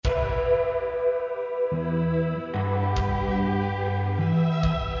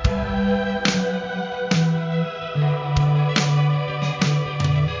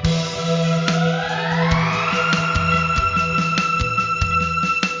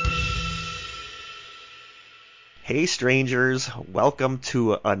Hey strangers, welcome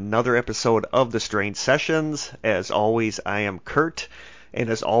to another episode of the Strange Sessions. As always, I am Kurt, and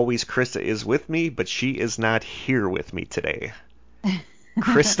as always, Krista is with me, but she is not here with me today.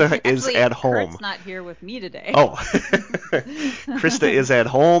 Krista is Actually, at home. Kurt's not here with me today. Oh, Krista is at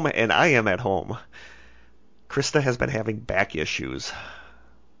home, and I am at home. Krista has been having back issues,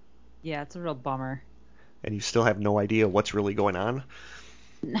 Yeah, it's a real bummer. and you still have no idea what's really going on.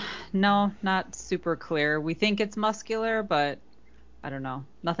 No, not super clear. We think it's muscular, but I don't know.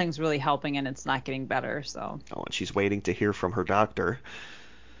 Nothing's really helping and it's not getting better. So, Oh, and she's waiting to hear from her doctor.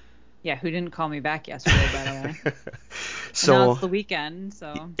 yeah, who didn't call me back yesterday, by the way? And now So, it's the weekend,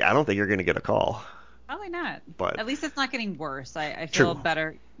 so yeah, I don't think you're going to get a call, probably not. but At least it's not getting worse. I feel true.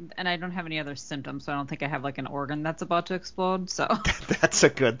 better, and I don't have any other symptoms, so I don't think I have like an organ that's about to explode. So, That's a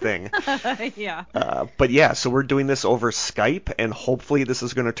good thing. yeah. But yeah, so we're doing this over Skype, and hopefully this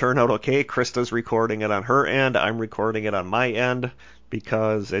is going to turn out okay. Krista's recording it on her end. I'm recording it on my end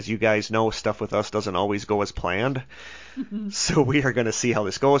because, as you guys know, stuff with us doesn't always go as planned. So we are going to see how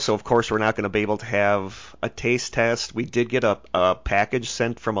this goes. So, of course, we're not going to be able to have a taste test. We did get a package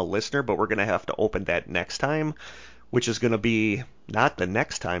sent from a listener, but we're going to have to open that next time, which is going to be not the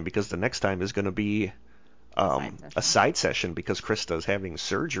next time because the next time is going to be Side a session. side session because Krista's having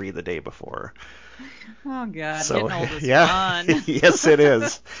surgery the day before. Oh God, So, getting old is yeah, fun. yes, it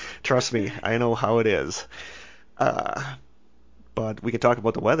is. Trust me, I know how it is. Uh, but we can talk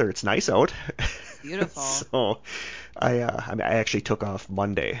about the weather. It's nice out. Beautiful. So, I actually took off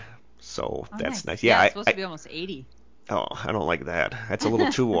Monday, so Oh, that's nice. nice. Yeah, Yeah, it's supposed to be almost 80. I don't like that. That's a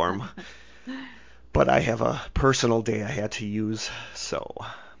little too warm. But I have a personal day I had to use, so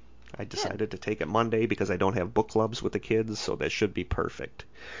I Good. decided to take it Monday because I don't have book clubs with the kids, so that should be perfect.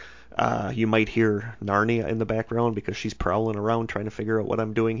 You might hear Narnia in the background because she's prowling around trying to figure out what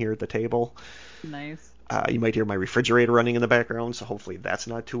I'm doing here at the table. Nice. You might hear my refrigerator running in the background, so hopefully that's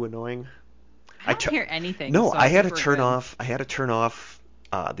not too annoying. I I don't tu- hear anything, no, so I I had think to we're turn good. off. I had to turn off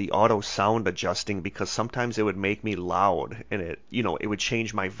the auto sound adjusting because sometimes it would make me loud and it would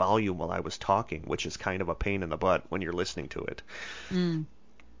change my volume while I was talking, which is kind of a pain in the butt when you're listening to it. Mm.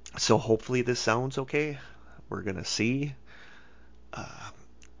 So hopefully this sounds okay. We're gonna see.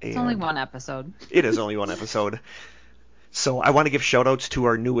 It's only And one episode. it is only one episode. So I want to give shout outs to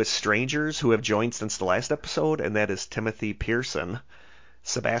our newest strangers who have joined since the last episode, and that is Timothy Pearson,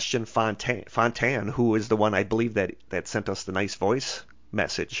 Sebastian Fontan, who is the one I believe that sent us the nice voice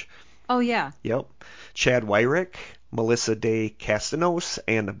message. Oh yeah. Yep. Chad Wyrick, Melissa Day Castanos,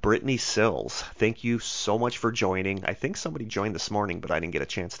 and Brittany Sills. Thank you so much for joining. I think somebody joined this morning, but I didn't get a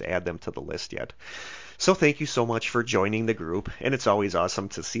chance to add them to the list yet. So thank you so much for joining the group, and it's always awesome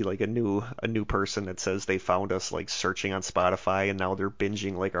to see like a new person that says they found us like searching on Spotify and now they're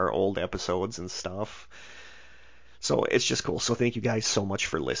binging like our old episodes and stuff. So it's just cool. So thank you guys so much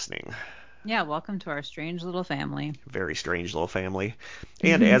for listening. Yeah, welcome to our strange little family. Very strange little family.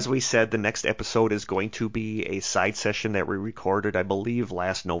 And as we said, the next episode is going to be a side session that we recorded, I believe,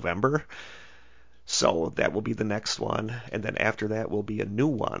 last November. So that will be the next one, and then after that will be a new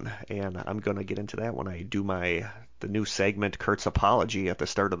one, and I'm gonna get into that when I do the new segment Kurt's Apology at the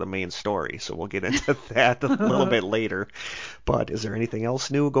start of the main story. So we'll get into that a little bit later. But is there anything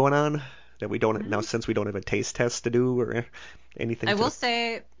else new going on that we don't now Mm. since we don't have a taste test to do or anything I will to?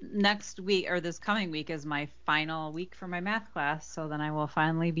 say next week or this coming week is my final week for my math class, so then I will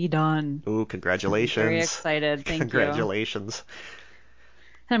finally be done. Ooh, I'm very congratulations! excited. Thank you. And Congratulations!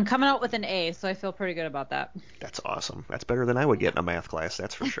 I'm coming out with an A, so I feel pretty good about that. That's awesome. That's better than I would get Yeah. in a math class,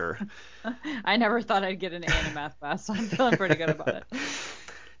 that's for sure. I never thought I'd get an A in a math class, so I'm feeling pretty good about it.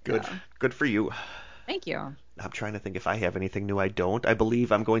 Good, Yeah. good for you. Thank you. I'm trying to think if I have anything new. I don't. I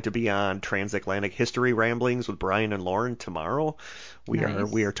believe I'm going to be on Transatlantic History Ramblings with Brian and Lauren tomorrow. We are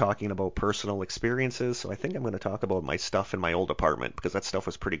Nice. talking about personal experiences, so I think I'm going to talk about my stuff in my old apartment because that stuff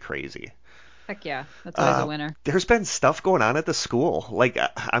was pretty crazy. Heck yeah. That's always a Uh, winner. there's been stuff going on at the school. Like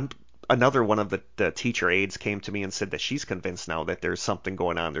I'm another one of the teacher aides came to me and said that she's convinced now that there's something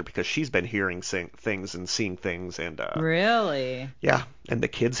going on there because she's been hearing things and seeing things and Really? yeah, and the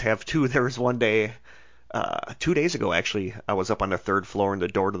kids have too. There was one day 2 days ago, actually, I was up on the third floor, and the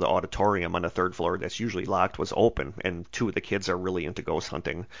door to the auditorium on the third floor that's usually locked was open, and two of the kids are really into ghost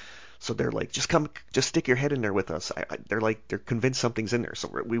hunting. So they're like, just come, just stick your head in there with us. They're convinced something's in there,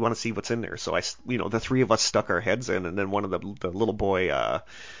 so we want to see what's in there. So the three of us stuck our heads in, and then one of the little boy,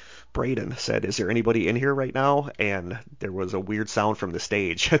 Braden, said, "Is there anybody in here right now?" And there was a weird sound from the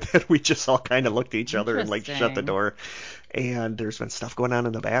stage that we just all kind of looked at each other and like shut the Interesting. door. And there's been stuff going on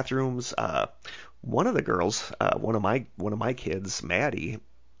in the bathrooms. One of the girls, one of my kids, Maddie,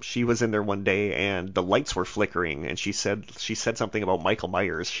 she was in there one day and the lights were flickering, and she said something about Michael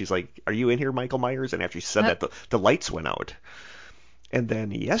Myers. She's like, "Are you in here, Michael Myers?" And after she said that, the lights went out. And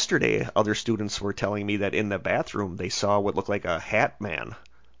then yesterday, other students were telling me that in the bathroom they saw what looked like a hat man,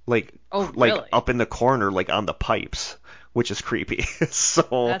 like Oh, like really? up in the corner, like on the pipes, which is creepy.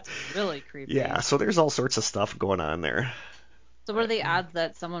 So That's really creepy. yeah, so there's all sorts of stuff going on there. So what are the odds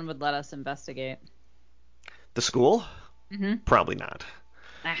that someone would let us investigate? The school? Mm-hmm. Probably not.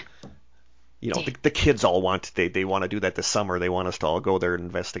 Ah, You know, damn. the kids all they want to do that this summer. They want us to all go there and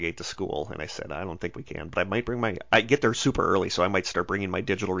investigate the school. And I said, I don't think we can, but I might I get there super early, so I might start bringing my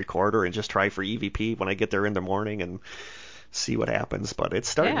digital recorder and just try for EVP when I get there in the morning and see what happens. But it's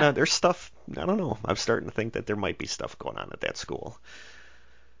starting Yeah. to, there's stuff, I don't know. I'm starting to think that there might be stuff going on at that school.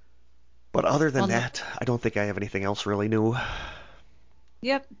 But other than Well, no. that, I don't think I have anything else really new.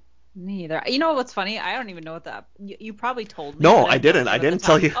 Yep. Me either. You know what's funny? I don't even know what you probably told me, No, but I I have no didn't. I idea what the didn't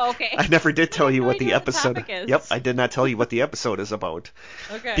tell top. you. Oh, okay. I never did I tell have you no what the idea what the episode. topic is. Yep, I did not tell you what the episode is about.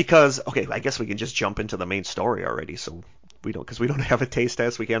 Okay. Because, okay, I guess we can just jump into the main story already. So because we don't have a taste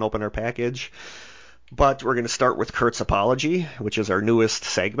test, we can't open our package. But we're going to start with Kurt's apology, which is our newest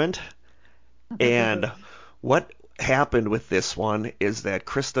segment. And what happened with this one is that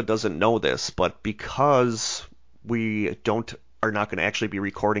Krista doesn't know this, but because we don't are not going to actually be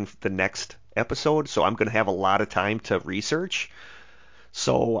recording the next episode, so I'm going to have a lot of time to research.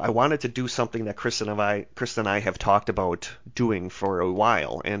 So I wanted to do something that Krista and I have talked about doing for a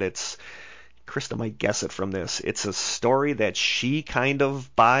while, and it's Krista might guess it from this. It's a story that she kind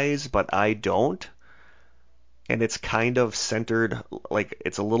of buys, but I don't. And it's kind of centered, like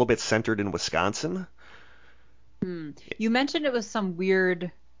it's a little bit centered in Wisconsin. You mentioned it was some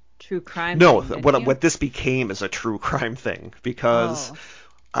weird true crime No, thing, didn't you? what this became is a true crime thing because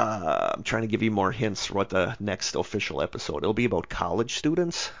Oh. I'm trying to give you more hints for what the next official episode. It'll be about college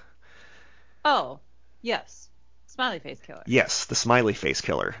students. Oh. Yes. Smiley face killer. Yes, the smiley face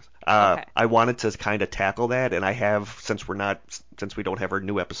killer. Okay. I wanted to kind of tackle that, and I have since we don't have our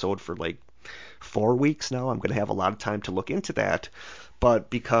new episode for like 4 weeks now. I'm going to have a lot of time to look into that. But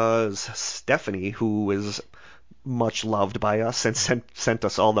because Stephanie, who is much loved by us and sent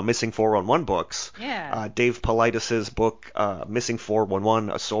us all the Missing 411 books, Yeah. Dave Paulides' book, Missing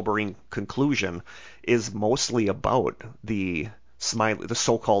 411, A Sobering Conclusion, is mostly about the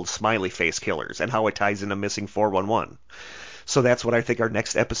so-called smiley face killers and how it ties into Missing 411. So that's what I think our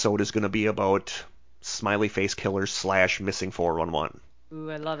next episode is going to be about: smiley face killers / Missing 411. Ooh,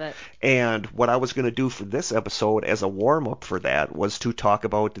 I love it. And what I was going to do for this episode as a warm-up for that was to talk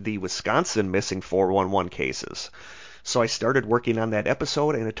about the Wisconsin Missing 411 cases. So I started working on that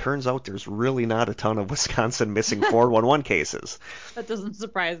episode, and it turns out there's really not a ton of Wisconsin Missing 411 cases. That doesn't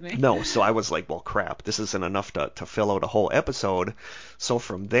surprise me. No, so I was like, well, crap, this isn't enough to fill out a whole episode. So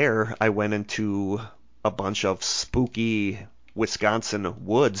from there, I went into a bunch of spooky Wisconsin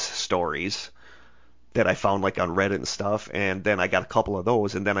woods stories that I found like on Reddit and stuff, and then I got a couple of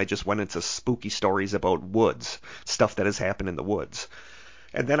those, and then I just went into spooky stories about woods, stuff that has happened in the woods.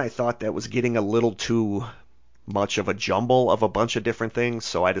 And then I thought that was getting a little too much of a jumble of a bunch of different things,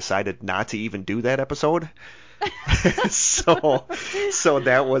 so I decided not to even do that episode. so so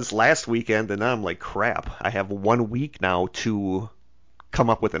that was last weekend, and now I'm like, crap, I have 1 week now to come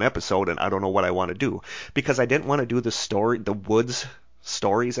up with an episode, and I don't know what I want to do, because I didn't want to do the woods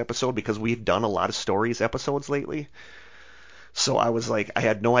stories episode, because we've done a lot of stories episodes lately. So I was like, I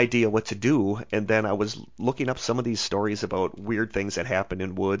had no idea what to do, and then I was looking up some of these stories about weird things that happen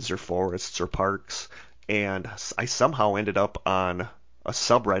in woods or forests or parks, and I somehow ended up on a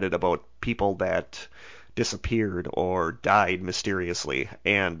subreddit about people that disappeared or died mysteriously,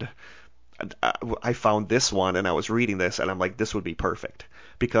 and I found this one, and I was reading this, and I'm like, this would be perfect,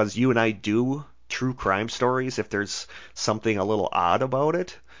 because you and I do true crime stories if there's something a little odd about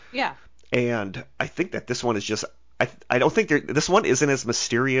it. Yeah. And I think that this one is just, I don't think this one isn't as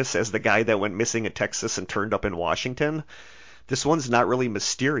mysterious as the guy that went missing in Texas and turned up in Washington. This one's not really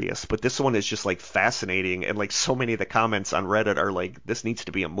mysterious, but this one is just like fascinating, and like so many of the comments on Reddit are like, this needs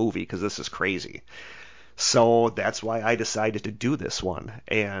to be a movie because this is crazy. So that's why I decided to do this one.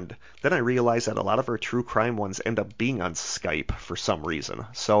 And then I realized that a lot of our true crime ones end up being on Skype for some reason.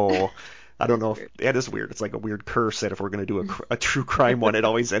 So I don't know if Weird. it is weird. It's like a weird curse that if we're going to do a true crime one, it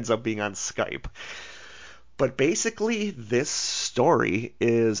always ends up being on Skype. But basically, this story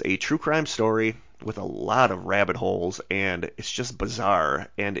is a true crime story with a lot of rabbit holes, and it's just bizarre.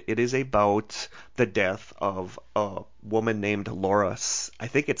 And it is about the death of a woman named Lora, I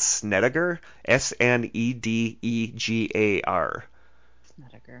think it's Snedegar, Snedegar.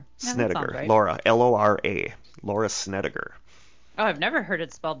 Yeah, that sounds Snedegar, right. Lora, Lora, Lora Snedegar. Oh, I've never heard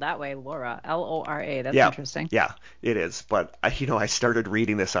it spelled that way, Lora. Lora. That's Yeah, interesting. yeah, it is. But I started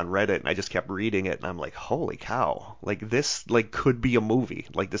reading this on Reddit, and I just kept reading it, and I'm like, holy cow! Like this, like could be a movie.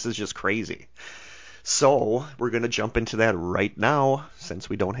 Like this is just crazy. So we're gonna jump into that right now, since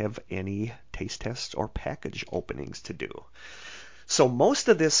we don't have any taste tests or package openings to do. So most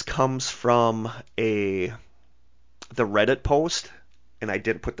of this comes from a the Reddit post, and I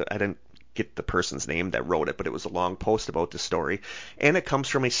didn't get the person's name that wrote it, but it was a long post about the story, and it comes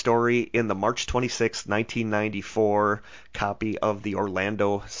from a story in the March 26, 1994 copy of the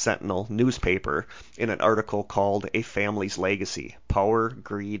Orlando Sentinel newspaper in an article called "A Family's Legacy: Power,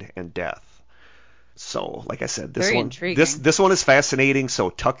 Greed, and Death." So, like I said, Very intriguing. this one is fascinating. So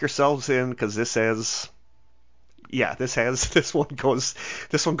tuck yourselves in because this has yeah, this one goes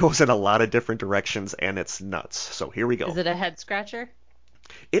in a lot of different directions and it's nuts. So here we Is go. it a head scratcher?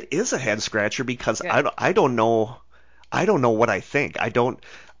 It is a head scratcher because Good. I don't know what I think. I don't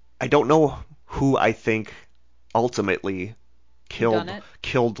know who I think ultimately Who done it?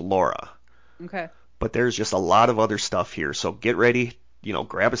 killed Laura. Okay. But there's just a lot of other stuff here. So get ready,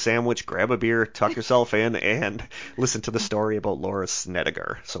 grab a sandwich, grab a beer, tuck yourself in and listen to the story about Lora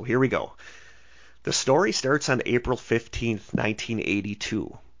Snedegar. So here we go. The story starts on April 15th,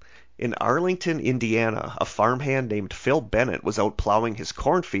 1982. In Arlington, Indiana, a farmhand named Phil Bennett was out plowing his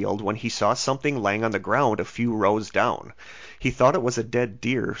cornfield when he saw something laying on the ground a few rows down. He thought it was a dead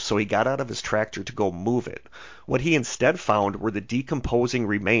deer, so he got out of his tractor to go move it. What he instead found were the decomposing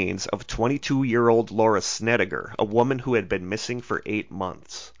remains of 22-year-old Lora Snedegar, a woman who had been missing for 8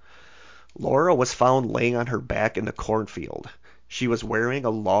 months. Laura was found laying on her back in the cornfield. She was wearing a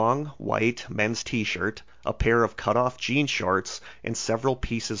long, white men's t-shirt, a pair of cut-off jean shorts, and several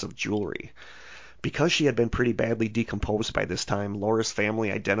pieces of jewelry. Because she had been pretty badly decomposed by this time, Laura's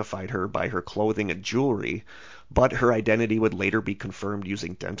family identified her by her clothing and jewelry, but her identity would later be confirmed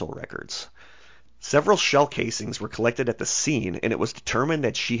using dental records. Several shell casings were collected at the scene, and it was determined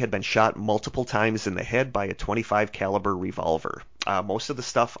that she had been shot multiple times in the head by a .25 caliber revolver. Most of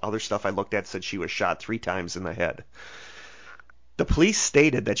the other stuff I looked at said she was shot 3 times in the head. The police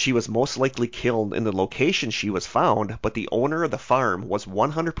stated that she was most likely killed in the location she was found, but the owner of the farm was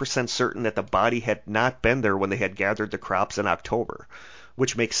 100% certain that the body had not been there when they had gathered the crops in October,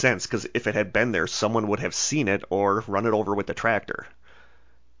 which makes sense because if it had been there, someone would have seen it or run it over with the tractor.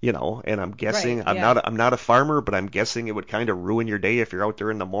 And I'm guessing Right. Yeah. I'm not a farmer, but I'm guessing it would kind of ruin your day if you're out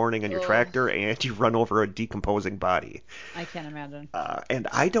there in the morning on your Oh, tractor and you run over a decomposing body. I can't imagine. And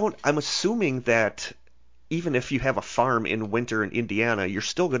I'm assuming that even if you have a farm in winter in Indiana, you're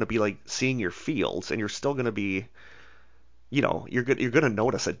still going to be like seeing your fields, and you're still going to be, you're going to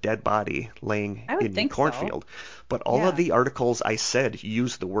notice a dead body laying I would in your think so. cornfield. But all of Yeah. the articles I said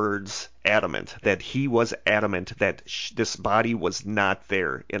use the words adamant, that he was adamant that this body was not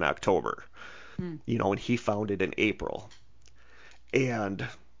there in October, Hmm. and he found it in April. And,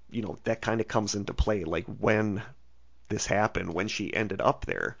 that kind of comes into play, like when this happened, when she ended up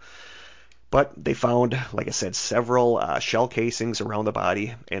there. But they found, like I said, several shell casings around the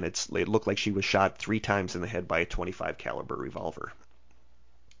body, and it looked like she was shot 3 times in the head by a .25 caliber revolver.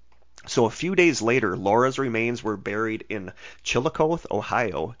 So a few days later, Laura's remains were buried in Chillicothe,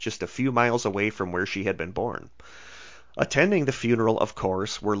 Ohio, just a few miles away from where she had been born. Attending the funeral, of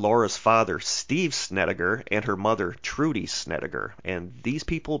course, were Laura's father, Steve Snedegar, and her mother, Trudy Snedegar, and these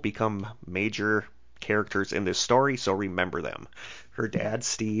people become major characters in this story, so remember them. Her dad,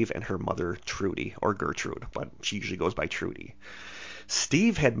 Steve, and her mother, Trudy, or Gertrude, but she usually goes by Trudy.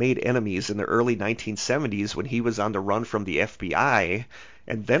 Steve had made enemies in the early 1970s when he was on the run from the FBI,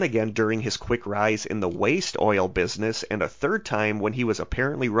 and then again during his quick rise in the waste oil business, and a third time when he was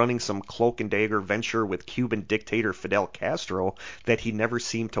apparently running some cloak and dagger venture with Cuban dictator Fidel Castro that he never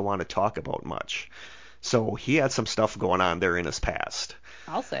seemed to want to talk about much. So he had some stuff going on there in his past.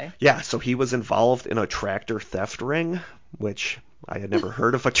 I'll say. Yeah, so he was involved in a tractor theft ring, which I had never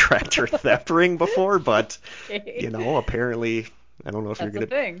heard of a tractor theft ring before, but Okay. apparently That's a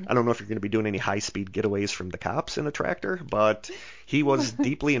thing. I don't know if you're going to be doing any high-speed getaways from the cops in a tractor, but he was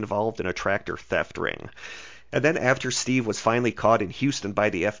deeply involved in a tractor theft ring. And then after Steve was finally caught in Houston by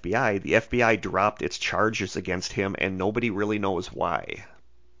the FBI dropped its charges against him, and nobody really knows why.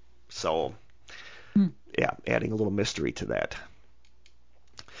 So, Hmm. yeah, adding a little mystery to that.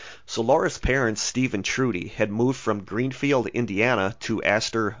 So Laura's parents, Steve and Trudy, had moved from Greenfield, Indiana to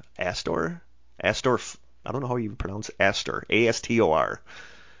Astor, I don't know how you pronounce Astor, Astor, Yep.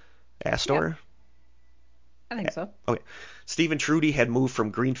 Astor? I think so. Okay. Steve and Trudy had moved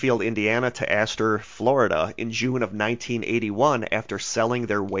from Greenfield, Indiana to Astor, Florida in June of 1981 after selling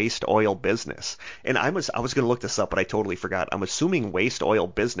their waste oil business. And I was going to look this up, but I totally forgot. I'm assuming waste oil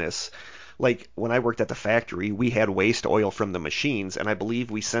business, like when I worked at the factory, we had waste oil from the machines, and I believe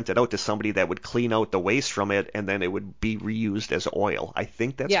we sent it out to somebody that would clean out the waste from it, and then it would be reused as oil. I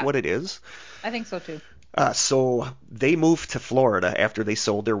think that's Yeah, what it is. I think so too. So they moved to Florida after they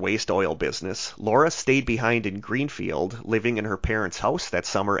sold their waste oil business. Lora stayed behind in Greenfield, living in her parents' house that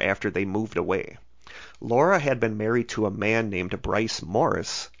summer after they moved away. Lora had been married to a man named Bryce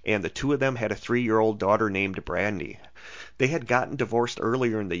Morris, and the two of them had a 3-year-old daughter named Brandy. They had gotten divorced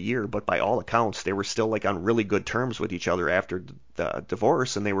earlier in the year, but by all accounts, they were still like on really good terms with each other after the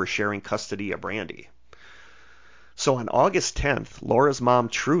divorce, and they were sharing custody of Brandy. So on August 10th, Laura's mom,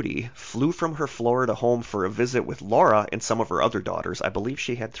 Trudy, flew from her Florida home for a visit with Laura and some of her other daughters. I believe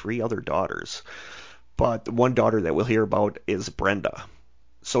she had 3 other daughters, but the one daughter that we'll hear about is Brenda.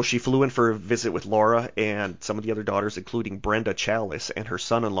 So she flew in for a visit with Laura and some of the other daughters, including Brenda Chalice and her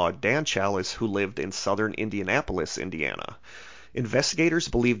son-in-law, Dan Chalice, who lived in southern Indianapolis, Indiana. Investigators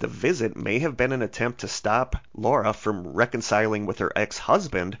believe the visit may have been an attempt to stop Laura from reconciling with her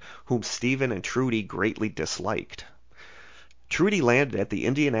ex-husband, whom Stephen and Trudy greatly disliked. Trudy landed at the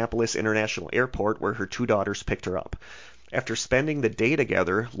Indianapolis International Airport where her 2 daughters picked her up. After spending the day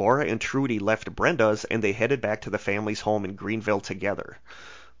together, Laura and Trudy left Brenda's and they headed back to the family's home in Greenville together.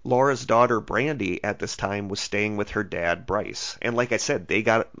 Laura's daughter Brandy at this time was staying with her dad Bryce. And like I said,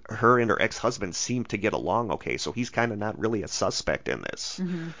 her and her ex-husband seemed to get along okay, so he's kind of not really a suspect in this.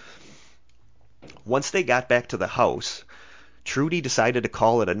 Mm-hmm. Once they got back to the house, Trudy decided to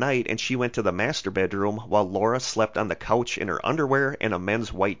call it a night and she went to the master bedroom while Laura slept on the couch in her underwear and a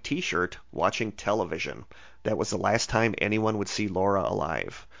men's white t-shirt watching television. That was the last time anyone would see Laura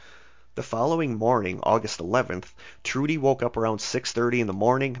alive. The following morning, August 11th, Trudy woke up around 6:30 in the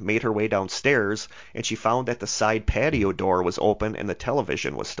morning, made her way downstairs, and she found that the side patio door was open and the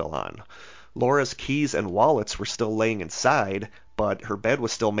television was still on. Laura's keys and wallets were still laying inside, but her bed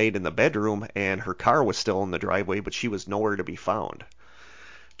was still made in the bedroom and her car was still in the driveway, but she was nowhere to be found.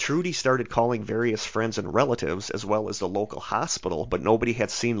 Trudy started calling various friends and relatives as well as the local hospital, but nobody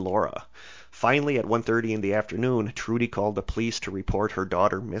had seen Laura. Finally, at 1:30 in the afternoon, Trudy called the police to report her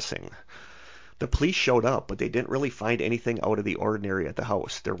daughter missing. The police showed up, but they didn't really find anything out of the ordinary at the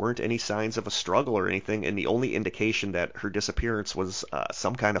house. There weren't any signs of a struggle or anything, and the only indication that her disappearance was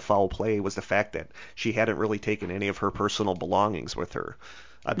some kind of foul play was the fact that she hadn't really taken any of her personal belongings with her.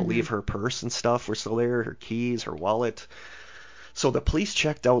 I Mm-hmm. believe her purse and stuff were still there, her keys, her wallet. So the police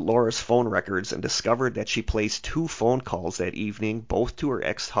checked out Laura's phone records and discovered that she placed 2 phone calls that evening, both to her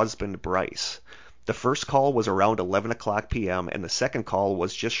ex-husband Bryce. The first call was around 11 o'clock p.m. and the second call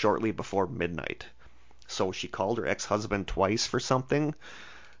was just shortly before midnight. So she called her ex-husband twice for something,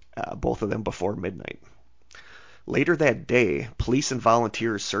 both of them before midnight. Later that day, police and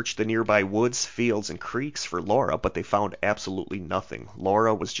volunteers searched the nearby woods, fields, and creeks for Laura, but they found absolutely nothing.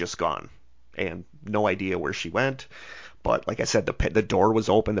 Laura was just gone, and no idea where she went. But like I said, the door was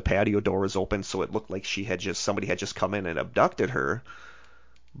open, the patio door was open, so it looked like somebody had just come in and abducted her.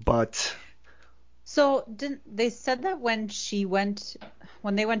 But So didn't they said that when they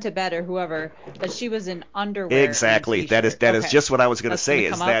went to bed or whoever, that she was in underwear and a exactly, that is t-shirt. that is Okay. just what I was going to That's gonna say.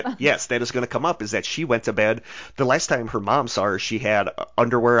 come Is up. that yes, that is going to come up. Is that she went to bed the last time her mom saw her, she had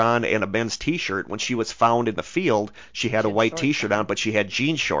underwear on and a men's t-shirt. When she was found in the field, she had She a had white shorts t-shirt on, on. but she had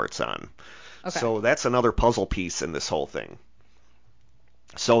jean shorts on. Okay. So that's another puzzle piece in this whole thing.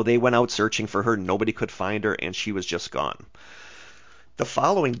 So they went out searching for her, nobody could find her, and she was just gone. The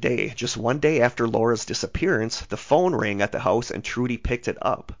following day, just one day after Laura's disappearance, the phone rang at the house and Trudy picked it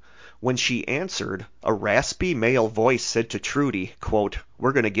up. When she answered, a raspy male voice said to Trudy, quote,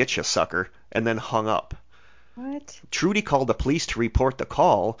 "We're going to get you, sucker," and then hung up. What? Trudy called the police to report the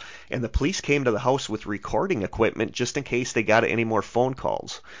call, and the police came to the house with recording equipment just in case they got any more phone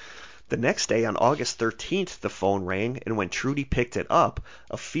calls. The next day, on August 13th, the phone rang, and when Trudy picked it up,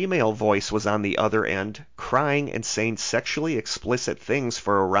 a female voice was on the other end, crying and saying sexually explicit things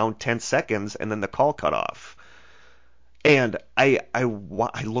for around 10 seconds, and then the call cut off. And I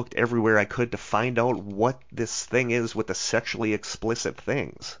looked everywhere I could to find out what this thing is with the sexually explicit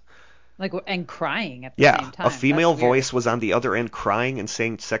things. Like and crying at the Yeah, same a time. That's female weird. voice was on the other end crying and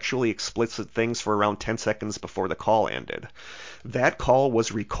saying sexually explicit things for around 10 seconds before the call ended. That call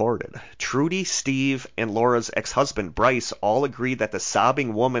was recorded. Trudy, Steve, and Laura's ex-husband Bryce all agreed that the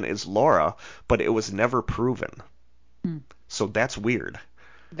sobbing woman is Laura, but it was never proven. Hmm. So that's weird.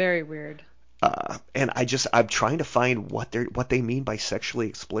 Very weird. And I'm trying to find what they mean by sexually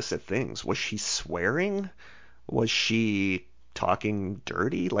explicit things. Was she swearing? Was she talking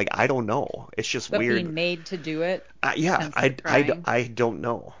dirty? Like, I don't know. It's just But weird. being made to do it, Yeah, hence the crying. I don't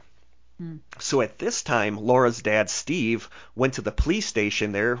know. Hmm. So at this time, Laura's dad, Steve, went to the police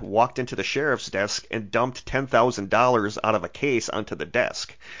station there, walked into the sheriff's desk, and dumped $10,000 out of a case onto the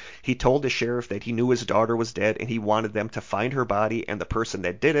desk. He told the sheriff that he knew his daughter was dead and he wanted them to find her body and the person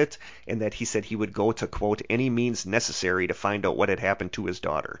that did it, and that he said he would go to, quote, any means necessary to find out what had happened to his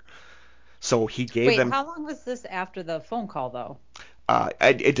daughter. So he gave Wait, them. how long was this after the phone call, though?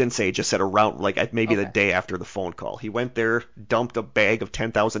 It didn't say. It just said around, like maybe the Okay. day after the phone call. He went there, dumped a bag of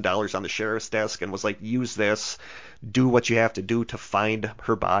 $10,000 on the sheriff's desk, and was like, "Use this, do what you have to do to find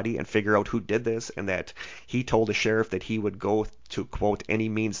her body and figure out who did this." And that he told the sheriff that he would go to, quote, any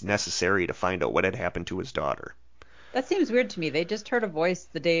means necessary to find out what had happened to his daughter. That seems weird to me. They just heard a voice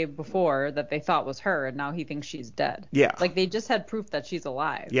the day before that they thought was her, and now he thinks she's dead. Yeah, Like they just had proof that she's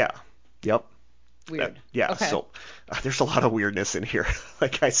alive. yeah, yep. Weird. Yeah, Okay. so there's a lot of weirdness in here.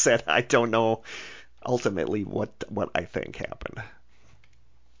 Like I said, I don't know ultimately what I think happened.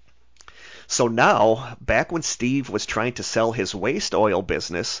 So now, back when Steve was trying to sell his waste oil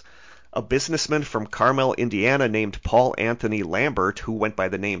business, a businessman from Carmel, Indiana named Paul Anthony Lambert, who went by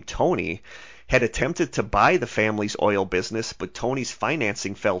the name Tony, had attempted to buy the family's oil business, but Tony's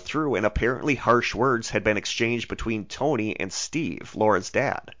financing fell through, and apparently harsh words had been exchanged between Tony and Steve, Laura's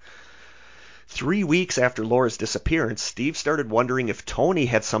dad. 3 weeks after Laura's disappearance, Steve started wondering if Tony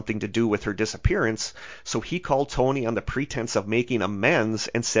had something to do with her disappearance, so he called Tony on the pretense of making amends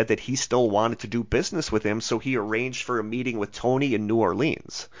and said that he still wanted to do business with him, so he arranged for a meeting with Tony in New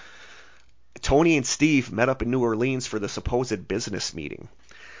Orleans. Tony and Steve met up in New Orleans for the supposed business meeting.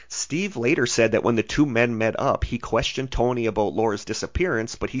 Steve later said that when the two men met up, he questioned Tony about Laura's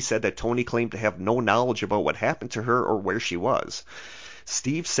disappearance, but he said that Tony claimed to have no knowledge about what happened to her or where she was.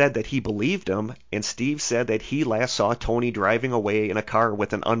 Steve said that he believed him, and Steve said that he last saw Tony driving away in a car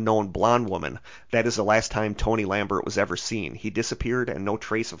with an unknown blonde woman. That is the last time Tony Lambert was ever seen. He disappeared, and no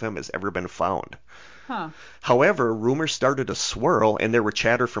trace of him has ever been found. Huh. However, rumors started to swirl, and there were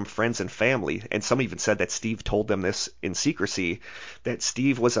chatter from friends and family, and some even said that Steve told them this in secrecy, that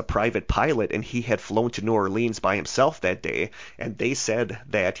Steve was a private pilot and he had flown to New Orleans by himself that day, and they said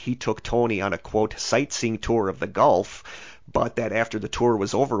that he took Tony on a, quote, sightseeing tour of the Gulf, but that after the tour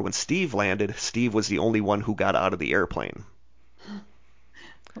was over, when Steve landed, Steve was the only one who got out of the airplane.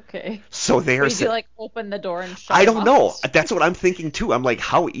 Okay. So they are Wait, do you like open the door and shove I him don't out? know. That's what I'm thinking too. I'm like,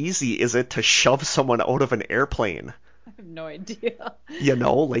 how easy is it to shove someone out of an airplane? I have no idea. You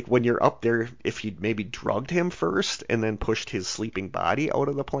know, like when you're up there, if you'd maybe drugged him first and then pushed his sleeping body out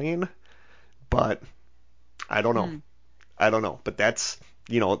of the plane. But I don't know. Hmm. I don't know. But that's,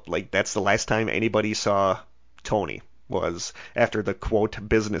 like that's the last time anybody saw Tony was after the, quote,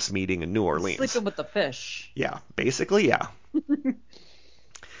 business meeting in New Orleans. Sleeping with the fish. Yeah, basically, yeah.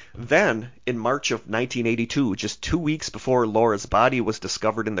 Then, in March of 1982, just 2 weeks before Laura's body was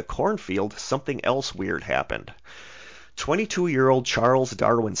discovered in the cornfield, something else weird happened. 22-year-old Charles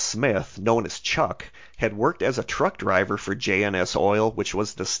Darwin Smith, known as Chuck, had worked as a truck driver for J&S Oil, which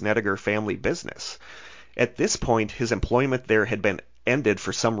was the Snedegar family business. At this point, his employment there had been ended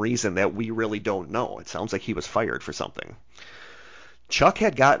for some reason that we really don't know. It sounds like he was fired for something. Chuck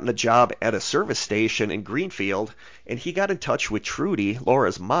had gotten a job at a service station in Greenfield, and he got in touch with Trudy,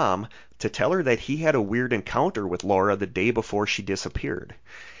 Laura's mom, to tell her that he had a weird encounter with Laura the day before she disappeared.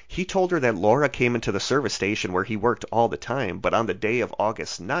 He told her that Laura came into the service station where he worked all the time, but on the day of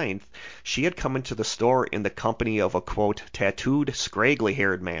August 9th, she had come into the store in the company of a, quote, tattooed,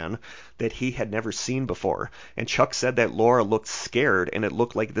 scraggly-haired man that he had never seen before, and Chuck said that Laura looked scared, and it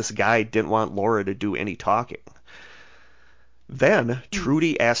looked like this guy didn't want Laura to do any talking. Then,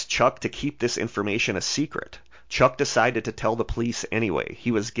 Trudy asked Chuck to keep this information a secret. Chuck decided to tell the police anyway.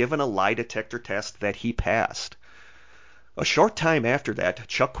 He was given a lie detector test that he passed. A short time after that,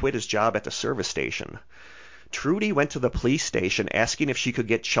 Chuck quit his job at the service station. Trudy went to the police station asking if she could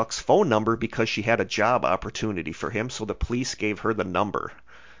get Chuck's phone number because she had a job opportunity for him, so the police gave her the number.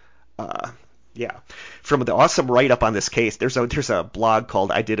 Yeah. From the awesome write-up on this case, there's a blog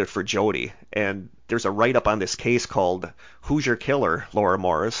called I Did It for Jody, and there's a write-up on this case called Who's Your Killer, Laura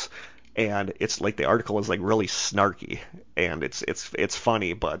Morris, and it's like the article is like really snarky, and it's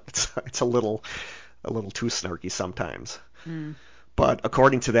funny, but it's a little too snarky sometimes. Hmm. But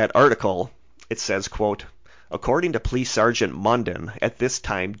according to that article, it says, quote, according to Police Sergeant Munden, at this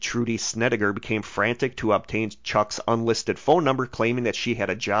time, Trudy Snedegar became frantic to obtain Chuck's unlisted phone number, claiming that she had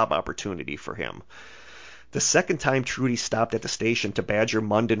a job opportunity for him. The second time Trudy stopped at the station to badger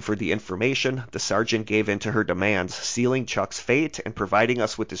Munden for the information, the sergeant gave in to her demands, sealing Chuck's fate and providing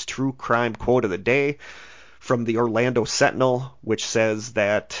us with his true crime quote of the day. from the Orlando Sentinel, which says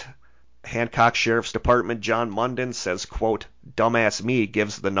that Hancock Sheriff's Department John Munden says, quote, "Dumbass me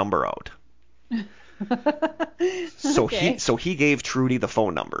gives the number out." Okay. So he gave Trudy the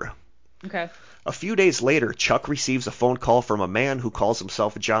phone number. Okay. A few days later, Chuck receives a phone call from a man who calls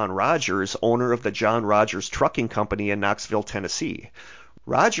himself John Rogers, owner of the John Rogers Trucking Company in Knoxville, Tennessee.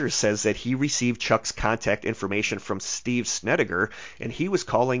 Rogers says that he received Chuck's contact information from Steve Snedegar, and he was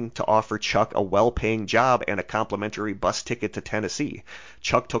calling to offer Chuck a well-paying job and a complimentary bus ticket to Tennessee.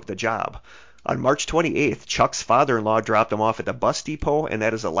 Chuck took the job. On March 28th, Chuck's father-in-law dropped him off at the bus depot, and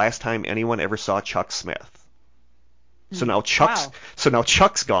that is the last time anyone ever saw Chuck Smith. So now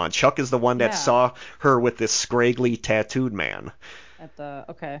Chuck's gone. Chuck is the one that saw her with this scraggly tattooed man.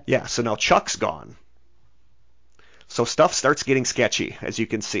 Okay. Yeah, so now Chuck's gone. So stuff starts getting sketchy, as you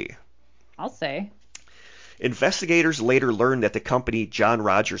can see. I'll say. Investigators later learned that the company, John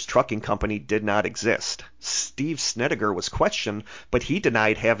Rogers Trucking Company, did not exist. Steve Snedegar was questioned, but he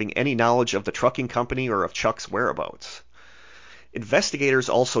denied having any knowledge of the trucking company or of Chuck's whereabouts. Investigators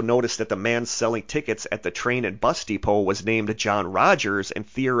also noticed that the man selling tickets at the train and bus depot was named John Rogers and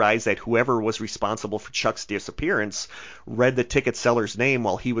theorized that whoever was responsible for Chuck's disappearance read the ticket seller's name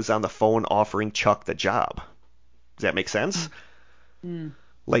while he was on the phone offering Chuck the job. Does that make sense? Mm.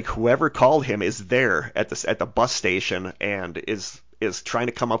 Like whoever called him is there at the bus station and is trying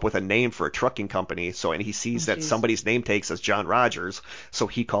to come up with a name for a trucking company. So and he sees that somebody's name tag says John Rogers, so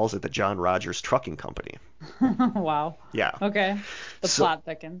he calls it the John Rogers Trucking Company. Wow. Yeah. Okay. The plot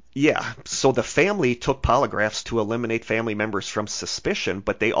thickens. Yeah. So the family took polygraphs to eliminate family members from suspicion,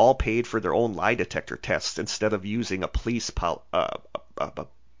 but they all paid for their own lie detector tests instead of using a police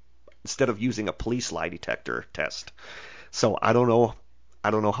lie detector test. So I don't know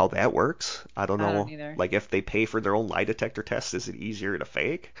how that works. I don't know either. Like if they pay for their own lie detector tests, is it easier to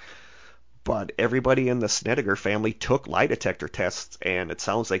fake? But everybody in the Snedegar family took lie detector tests and it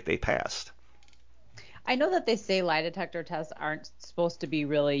sounds like they passed. I know that they say lie detector tests aren't supposed to be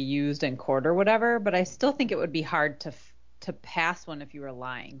really used in court or whatever, but I still think it would be hard to pass one if you were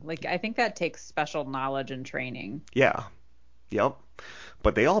lying. Like I think that takes special knowledge and training. Yeah. Yep.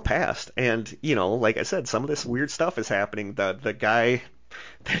 But they all passed. And, like I said, some of this weird stuff is happening. The guy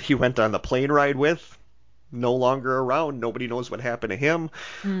that he went on the plane ride with, no longer around. Nobody knows what happened to him.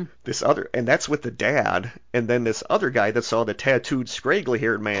 And that's with the dad. And then this other guy that saw the tattooed,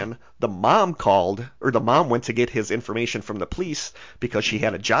 scraggly-haired man, the mom went to get his information from the police because she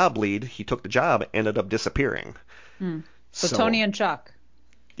had a job lead. He took the job, ended up disappearing. So Tony and Chuck.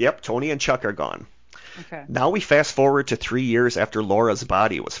 Yep, Tony and Chuck are gone. Okay. Now we fast forward to 3 years after Laura's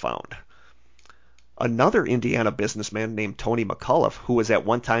body was found. Another Indiana businessman named Tony McCullough, who was at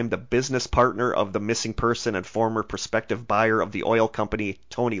one time the business partner of the missing person and former prospective buyer of the oil company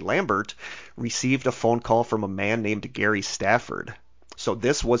Tony Lambert, received a phone call from a man named Gary Stafford. So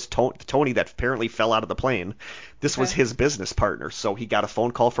this was Tony that apparently fell out of the plane. This was his business partner. So he got a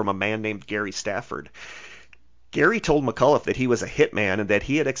phone call from a man named Gary Stafford. Gary told McCullough that he was a hitman and that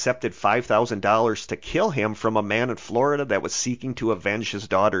he had accepted $5,000 to kill him from a man in Florida that was seeking to avenge his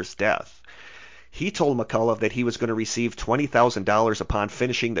daughter's death. He told McCullough that he was going to receive $20,000 upon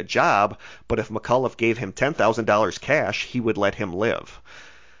finishing the job, but if McCullough gave him $10,000 cash, he would let him live.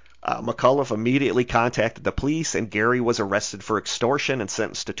 McCullough immediately contacted the police, and Gary was arrested for extortion and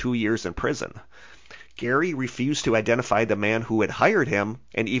sentenced to 2 years in prison. Gary refused to identify the man who had hired him,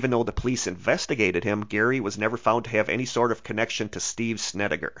 and even though the police investigated him, Gary was never found to have any sort of connection to Steve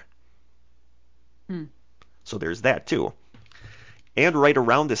Snedegar. So there's that too. And right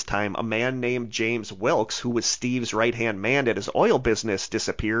around this time, a man named James Wilkes, who was Steve's right-hand man at his oil business,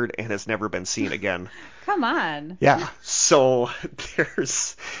 disappeared and has never been seen again. Come on. Yeah, so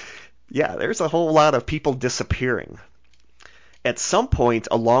there's a whole lot of people disappearing. At some point,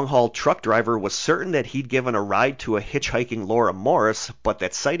 a long-haul truck driver was certain that he'd given a ride to a hitchhiking Laura Morris, but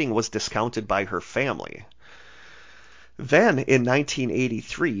that sighting was discounted by her family. Then, in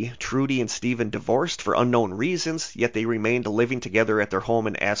 1983, Trudy and Stephen divorced for unknown reasons, yet they remained living together at their home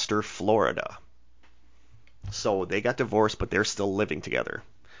in Astor, Florida. So they got divorced, but they're still living together.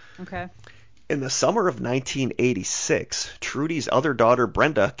 Okay. In the summer of 1986, Trudy's other daughter,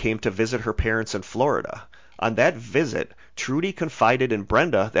 Brenda, came to visit her parents in Florida. On that visit, Trudy confided in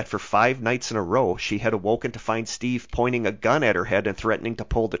Brenda that for 5 nights in a row she had awoken to find Steve pointing a gun at her head and threatening to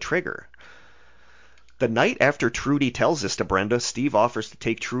pull the trigger. The night after Trudy tells this to Brenda, Steve offers to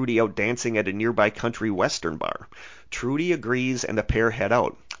take Trudy out dancing at a nearby country western bar. Trudy agrees and the pair head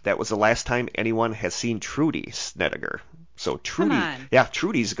out. That was the last time anyone has seen Trudy Snedegar. So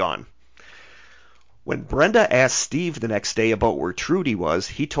Trudy's gone. When Brenda asked Steve the next day about where Trudy was,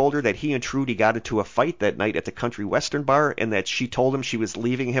 he told her that he and Trudy got into a fight that night at the country western bar and that she told him she was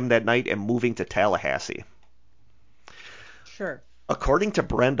leaving him that night and moving to Tallahassee. Sure. According to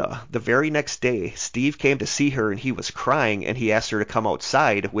Brenda, the very next day, Steve came to see her and he was crying and he asked her to come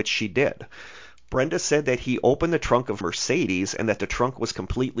outside, which she did. Brenda said that he opened the trunk of Mercedes and that the trunk was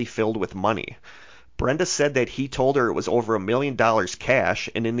completely filled with money. Brenda said that he told her it was over $1 million cash,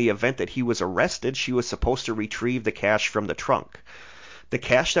 and in the event that he was arrested, she was supposed to retrieve the cash from the trunk. The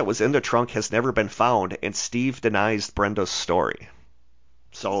cash that was in the trunk has never been found, and Steve denies Brenda's story.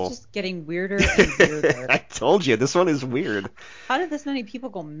 So It's just getting weirder and weirder. I told you, this one is weird. How did this many people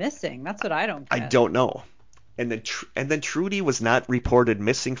go missing? That's what I don't I get. don't know. And then Trudy was not reported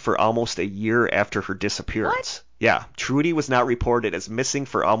missing for almost a year after her disappearance. What? Yeah, Trudy was not reported as missing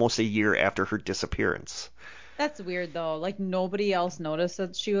for almost a year after her disappearance. That's weird though. Like nobody else noticed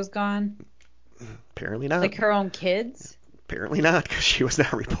that she was gone. Apparently not. Like her own kids. Apparently not, because she was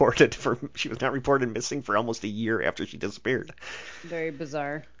not reported missing for almost a year after she disappeared. Very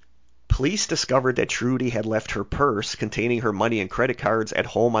bizarre. Police discovered that Trudy had left her purse containing her money and credit cards at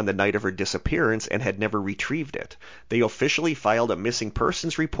home on the night of her disappearance and had never retrieved it. They officially filed a missing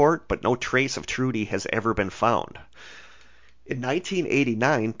persons report, but no trace of Trudy has ever been found. In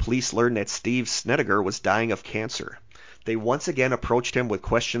 1989, police learned that Steve Snedegar was dying of cancer. They once again approached him with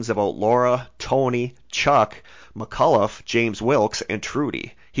questions about Lora, Tony, Chuck, McCullough, James Wilkes, and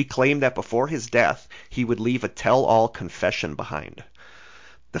Trudy. He claimed that before his death, he would leave a tell-all confession behind.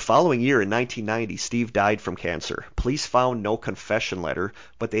 The following year, in 1990, Steve died from cancer. Police found no confession letter,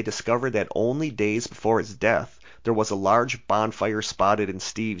 but they discovered that only days before his death, there was a large bonfire spotted in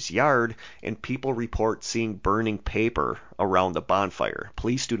Steve's yard, and people report seeing burning paper around the bonfire.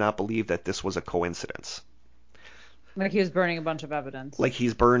 Police do not believe that this was a coincidence. Like he was burning a bunch of evidence. Like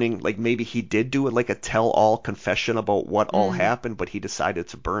he's burning, like maybe he did do it like a tell-all confession about what all happened, but he decided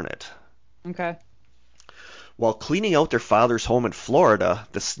to burn it. Okay. While cleaning out their father's home in Florida,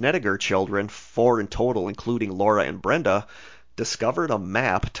 the Snedegar children, 4 in total including Lora and Brenda, discovered a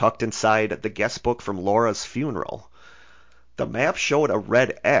map tucked inside the guest book from Lora's funeral. The map showed a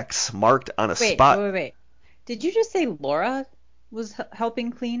red X marked on a spot. Wait. Did you just say Lora was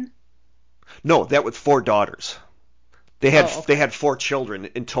helping clean? No, that was 4 daughters. They had okay. They had 4 children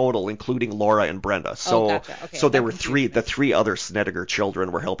in total, including Lora and Brenda. So gotcha. Okay, so there that were confused me. the 3 other Snedegar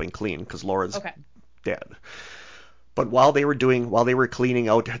children were helping clean because Lora's Okay. dead. But while they were cleaning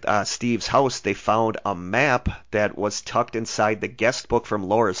out Steve's house, they found a map that was tucked inside the guest book from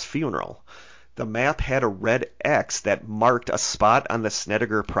Laura's funeral. The map had a red X that marked a spot on the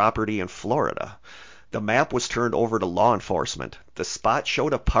Snedegar property in Florida. The map was turned over to law enforcement. The spot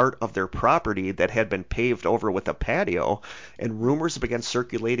showed a part of their property that had been paved over with a patio, and rumors began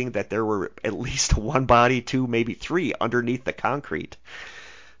circulating that there were at least 1 body, 2, maybe 3 underneath the concrete.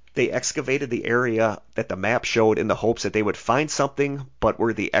 They excavated the area that the map showed in the hopes that they would find something, but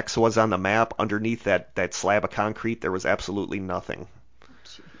where the X was on the map, underneath that slab of concrete, there was absolutely nothing.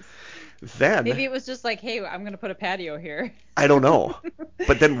 Jeez. Then Maybe it was just like, hey, I'm going to put a patio here. I don't know.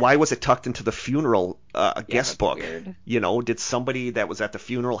 But then why was it tucked into the funeral guest book? Weird. You know, did somebody that was at the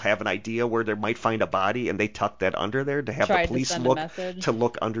funeral have an idea where they might find a body and they tucked that under there to have the police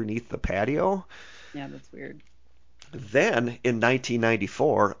look underneath the patio? Yeah, that's weird. Then, in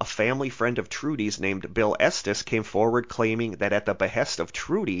 1994, a family friend of Trudy's named Bill Estes came forward claiming that at the behest of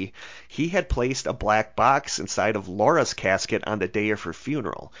Trudy, he had placed a black box inside of Laura's casket on the day of her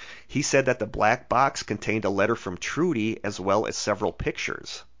funeral. He said that the black box contained a letter from Trudy as well as several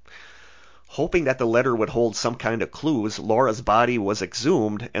pictures. Hoping that the letter would hold some kind of clues, Laura's body was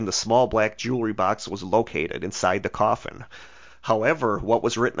exhumed and the small black jewelry box was located inside the coffin. However, what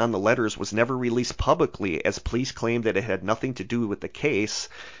was written on the letters was never released publicly, as police claimed that it had nothing to do with the case,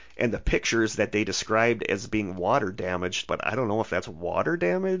 and the pictures that they described as being water damaged, but I don't know if that's water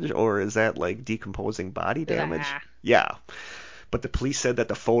damage or is that like decomposing body damage? Yeah. But the police said that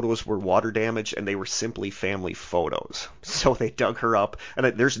the photos were water damaged and they were simply family photos. So they dug her up, and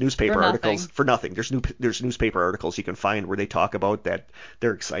there's newspaper articles for nothing. There's newspaper articles you can find where they talk about that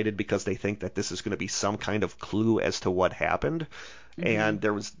they're excited because they think that this is going to be some kind of clue as to what happened. And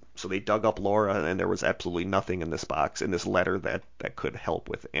so they dug up Lora, and there was absolutely nothing in this box, in this letter that could help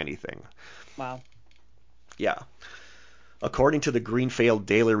with anything. Wow. Yeah. According to the Greenfield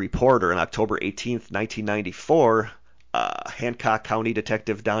Daily Reporter on October 18th, 1994, Hancock County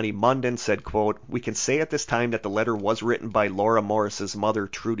Detective Donnie Munden said, quote, "We can say at this time that the letter was written by Lora Morris's mother,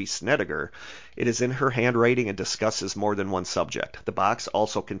 Trudy Snedegar. It is in her handwriting and discusses more than one subject. The box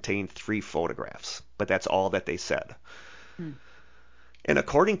also contained 3 photographs." But that's all that they said. And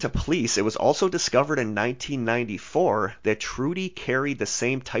according to police, it was also discovered in 1994 that Trudy carried the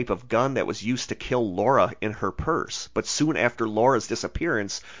same type of gun that was used to kill Lora in her purse. But soon after Lora's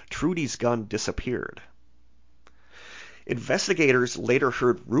disappearance, Trudy's gun disappeared. Investigators later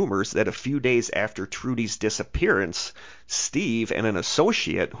heard rumors that a few days after Trudy's disappearance, Steve and an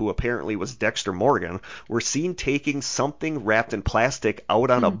associate, who apparently was Dexter Morgan, were seen taking something wrapped in plastic out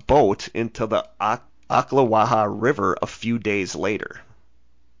on a boat into the Ocklawaha River a few days later.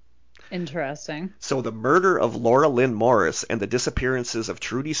 Interesting. So the murder of Lora Lynn Morris and the disappearances of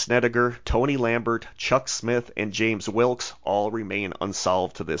Trudy Snedegar, Tony Lambert, Chuck Smith, and James Wilkes all remain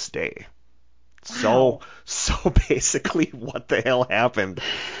unsolved to this day. Wow. So basically, what the hell happened?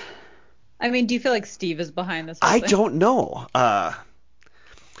 I mean, do you feel like Steve is behind this whole I thing? don't know.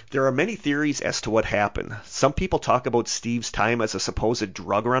 There are many theories as to what happened. Some people talk about Steve's time as a supposed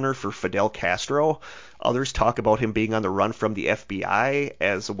drug runner for Fidel Castro. Others talk about him being on the run from the FBI,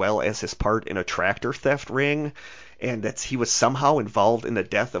 as well as his part in a tractor theft ring, and that he was somehow involved in the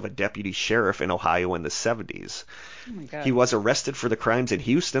death of a deputy sheriff in Ohio in the 70s. Oh my He God. was arrested for the crimes in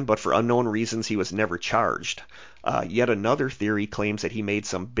Houston, but for unknown reasons he was never charged. Yet another theory claims that he made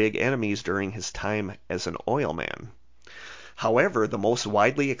some big enemies during his time as an oil man. However, the most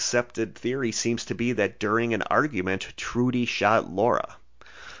widely accepted theory seems to be that during an argument, Trudy shot Lora.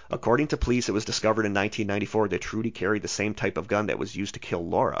 According to police, it was discovered in 1994 that Trudy carried the same type of gun that was used to kill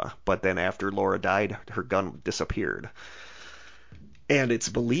Lora, but then after Lora died, her gun disappeared. And it's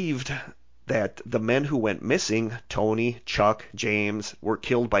believed that the men who went missing, Tony, Chuck, James, were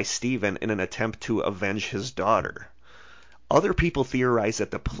killed by Stephen in an attempt to avenge his daughter. Other people theorize that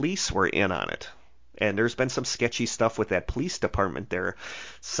the police were in on it. And there's been some sketchy stuff with that police department there.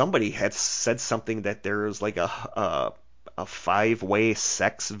 Somebody had said something that there was like a 5-way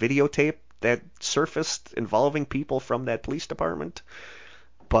sex videotape that surfaced involving people from that police department.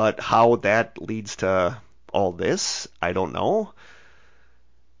 But how that leads to all this, I don't know.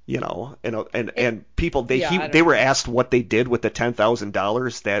 And people Yeah, I they don't were know. asked what they did with the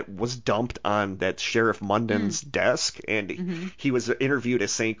 $10,000 that was dumped on that Sheriff Munden's Mm. desk, and Mm-hmm. he was interviewed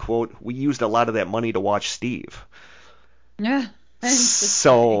as saying, "quote We used a lot of that money to watch Steve." Yeah. Interesting.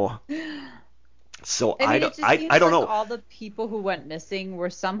 So so I I mean, don't it just I seems don't like know. all the people who went missing were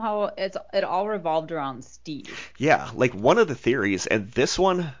somehow it all revolved around Steve. Yeah, like one of the theories, and this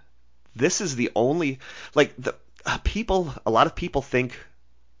is the only like the people. A lot of people think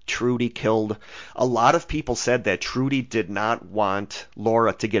Trudy killed. A lot of people said that Trudy did not want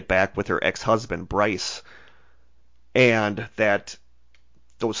Lora to get back with her ex-husband, Bryce, and that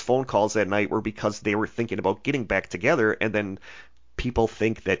those phone calls that night were because they were thinking about getting back together, and then people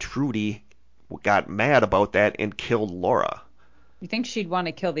think that Trudy got mad about that and killed Lora. You think she'd want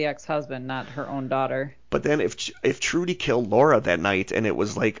to kill the ex-husband, not her own daughter? But then if Trudy killed Lora that night and it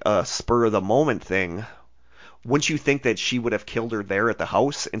was like a spur of the moment thing, wouldn't you think that she would have killed her there at the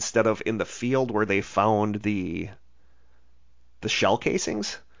house instead of in the field where they found the shell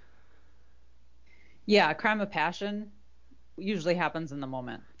casings? Yeah, a crime of passion usually happens in the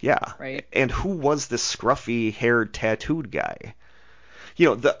moment, Yeah. right? And who was this scruffy-haired tattooed guy?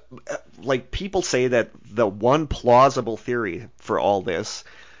 The like people say that the one plausible theory for all this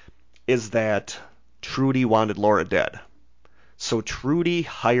is that Trudy wanted Lora dead. So Trudy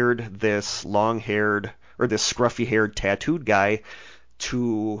hired this long-haired or this scruffy-haired tattooed guy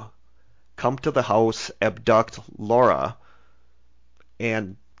to come to the house, abduct Lora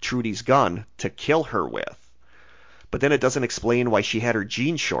and Trudy's gun to kill her with. But then it doesn't explain why she had her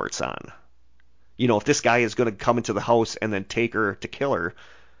jean shorts on. If this guy is going to come into the house and then take her to kill her,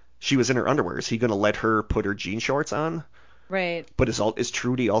 she was in her underwear. Is he going to let her put her jean shorts on? Right. But is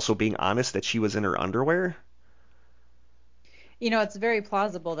Trudy also being honest that she was in her underwear? It's very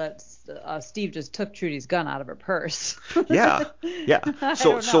plausible that Steve just took Trudy's gun out of her purse. Yeah, yeah. I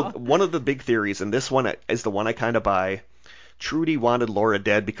So don't so know. one of the big theories, and this one is the one I kind of buy. Trudy wanted Lora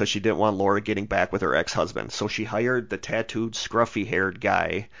dead because she didn't want Lora getting back with her ex-husband. So she hired the tattooed, scruffy-haired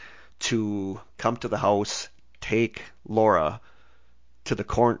guy to come to the house, take Lora to the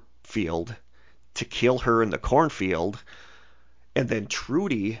cornfield, to kill her in the cornfield, and then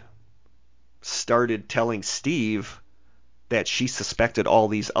Trudy started telling Steve that she suspected all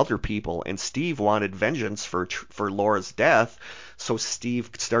these other people, and Steve wanted vengeance for Laura's death, so Steve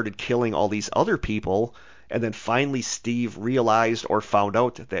started killing all these other people, and then finally Steve realized or found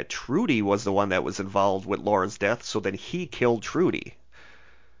out that Trudy was the one that was involved with Laura's death, so then he killed Trudy.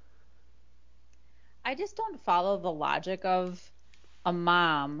 I just don't follow the logic of a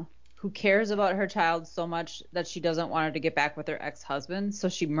mom who cares about her child so much that she doesn't want her to get back with her ex-husband, so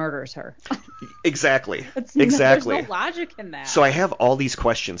she murders her. Exactly. There's no Exactly. logic in that. So I have all these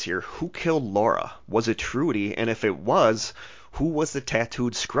questions here. Who killed Laura? Was it Trudy? And if it was, who was the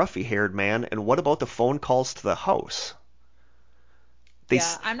tattooed, scruffy-haired man? And what about the phone calls to the house? They,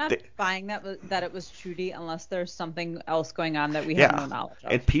 Yeah, I'm not they buying that it was Trudy unless there's something else going on that we have yeah. no knowledge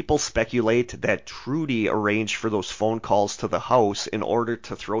of. And people speculate that Trudy arranged for those phone calls to the house in order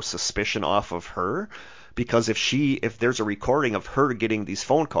to throw suspicion off of her. Because if there's a recording of her getting these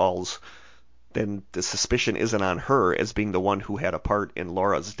phone calls, then the suspicion isn't on her as being the one who had a part in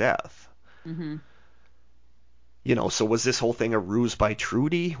Laura's death. Mm-hmm. So was this whole thing a ruse by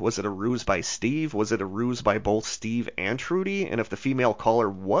Trudy? Was it a ruse by Steve? Was it a ruse by both Steve and Trudy? And if the female caller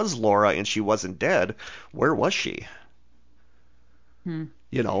was Laura and she wasn't dead, where was she? Hmm.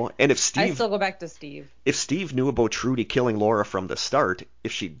 And I still go back to Steve. if Steve knew about Trudy killing Laura from the start,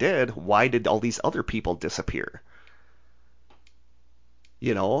 if she did, why did all these other people disappear?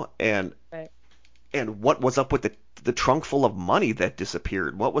 And Right. what was up with the trunk full of money that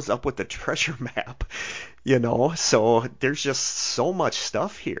disappeared? What was up with the treasure map? So there's just so much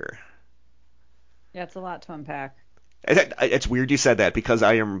stuff here. Yeah, it's a lot to unpack. It's weird you said that because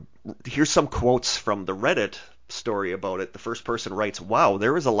here's some quotes from the Reddit story about it. The first person writes, "Wow,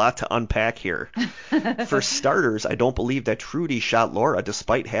 there is a lot to unpack here. For starters, I don't believe that Trudy shot Laura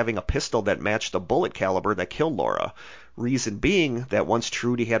despite having a pistol that matched the bullet caliber that killed Laura. Reason being that once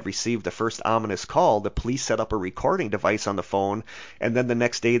Trudy had received the first ominous call, the police set up a recording device on the phone, and then the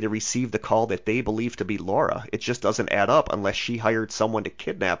next day they received the call that they believed to be Laura. It just doesn't add up unless she hired someone to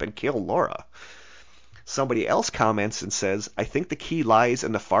kidnap and kill Laura." Somebody else comments and says, "I think the key lies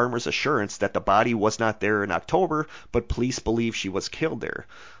in the farmer's assurance that the body was not there in October, but police believe she was killed there.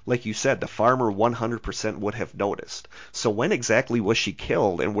 Like you said, the farmer 100% would have noticed. So when exactly was she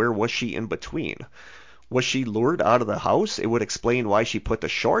killed, and where was she in between? Was she lured out of the house? It would explain why she put the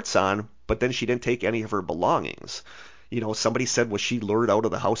shorts on, but then she didn't take any of her belongings. Somebody said, was she lured out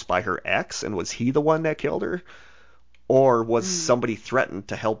of the house by her ex, and was he the one that killed her? Or was Mm. somebody threatened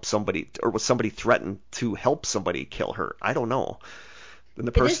to help somebody, or was somebody threatened to help somebody kill her? I don't know." Then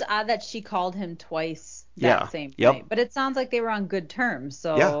the It is person, odd that she called him twice that yeah, same yep, night, but it sounds like they were on good terms.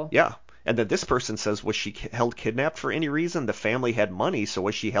 yeah, So yeah. And then this person says, was she held kidnapped for any reason? The family had money, so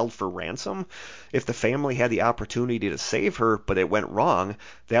was she held for ransom? If the family had the opportunity to save her, but it went wrong,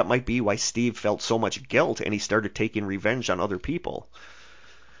 that might be why Steve felt so much guilt and he started taking revenge on other people.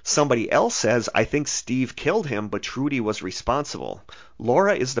 Somebody else says, "I think Steve killed him, but Trudy was responsible.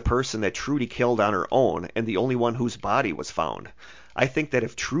 Laura is the person that Trudy killed on her own, and the only one whose body was found. I think that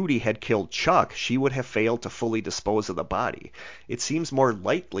if Trudy had killed Chuck, she would have failed to fully dispose of the body. It seems more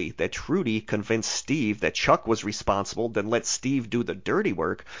likely that Trudy convinced Steve that Chuck was responsible than let Steve do the dirty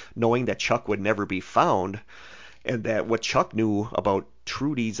work, knowing that Chuck would never be found, and that what Chuck knew about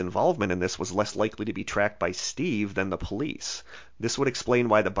Trudy's involvement in this was less likely to be tracked by Steve than the police. This would explain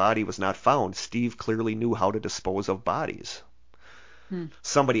why the body was not found. Steve clearly knew how to dispose of bodies." hmm.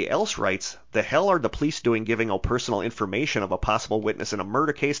 Somebody else writes, "The hell are the police doing giving out personal information of a possible witness in a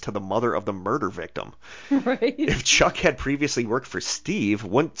murder case to the mother of the murder victim? Right. If Chuck had previously worked for Steve,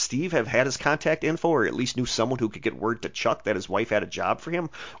 wouldn't Steve have had his contact info or at least knew someone who could get word to Chuck that his wife had a job for him?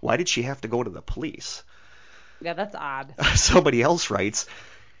 Why did she have to go to the police?" Yeah, that's odd. Somebody else writes,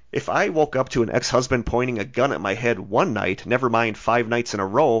 "If I woke up to an ex-husband pointing a gun at my head one night, never mind 5 nights in a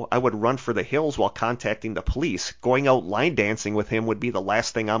row, I would run for the hills while contacting the police. Going out line dancing with him would be the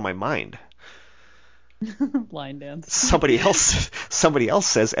last thing on my mind." Line dance. Somebody else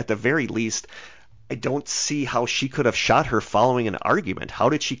says, "At the very least, I don't see how she could have shot her following an argument. How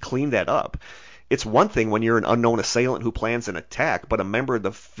did she clean that up? It's one thing when you're an unknown assailant who plans an attack, but a member of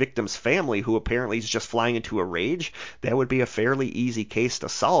the victim's family who apparently is just flying into a rage, that would be a fairly easy case to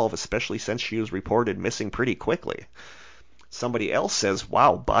solve, especially since she was reported missing pretty quickly." Somebody else says,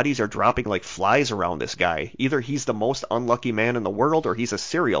 "Wow, bodies are dropping like flies around this guy. Either he's the most unlucky man in the world or he's a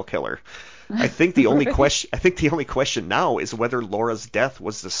serial killer. I think the only Right. question I think the only question now is whether Laura's death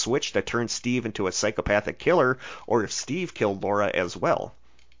was the switch that turned Steve into a psychopathic killer or if Steve killed Laura as well."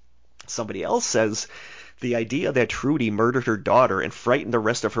 Somebody else says, "The idea that Trudy murdered her daughter and frightened the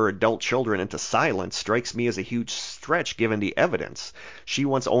rest of her adult children into silence strikes me as a huge stretch given the evidence. She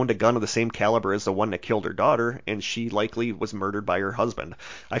once owned a gun of the same caliber as the one that killed her daughter, and she likely was murdered by her husband.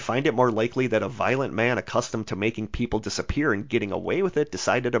 I find it more likely that a violent man accustomed to making people disappear and getting away with it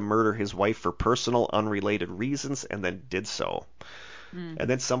decided to murder his wife for personal, unrelated reasons and then did so." Mm, And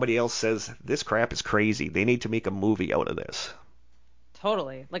then somebody else says, "This crap is crazy. They need to make a movie out of this."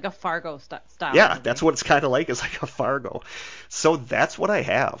 totally. Like a Fargo style Yeah, that's movie. what it's kind of like. It's like a Fargo. So that's what I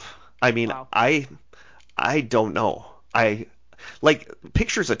have. I mean, Wow. I don't know. I like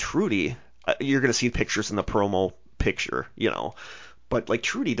pictures of Trudy. You're gonna see pictures in the promo picture, but like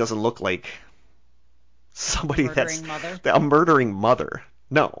Trudy doesn't look like A somebody that's murdering mother. a murdering mother.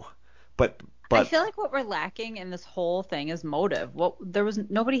 No, but I but feel like what we're lacking in this whole thing is motive. What there was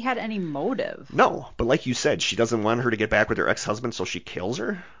nobody had any motive. no, but like you said, she doesn't want her to get back with her ex-husband, so she kills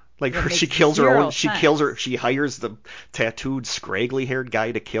her. Like That she makes kills her own. zero She kills her. sense. She hires the tattooed, scraggly-haired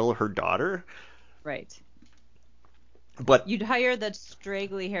guy to kill her daughter. Right. But You'd hire the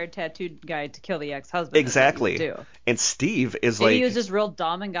straggly haired tattooed guy to kill the ex-husband is what you would exactly. do. And Steve is Maybe he was like, just real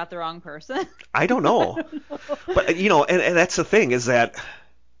dumb and got the wrong person. I don't I know. don't know. But and that's the thing is that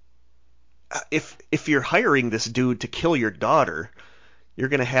if you're hiring this dude to kill your daughter, you're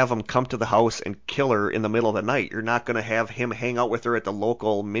gonna have him come to the house and kill her in the middle of the night. You're not gonna have him hang out with her at the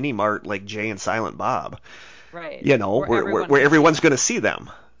local mini mart like Jay and Silent Bob. Right. You know, Where where where, everyone where can see everyone's them. gonna see them.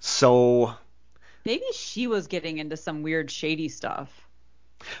 So Maybe she was getting into some weird shady stuff.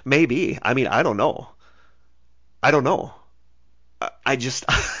 maybe. I mean, I don't know. I don't know. I just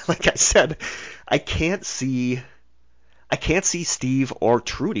like I said, I can't see I can't see Steve or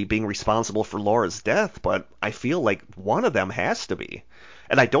Trudy being responsible for Laura's death, but I feel like one of them has to be.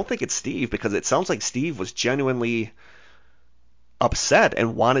 And I don't think it's Steve because it sounds like Steve was genuinely upset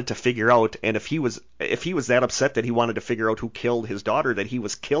and wanted to figure out, and if he was that upset that he wanted to figure out who killed his daughter, that he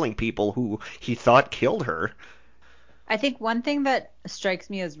was killing people who he thought killed her. I think one thing that strikes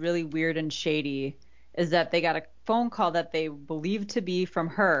me as really weird and shady is that they got a phone call that they believe to be from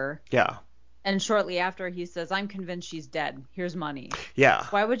her, Yeah. and shortly after he says, "I'm convinced she's dead. Here's money." Yeah.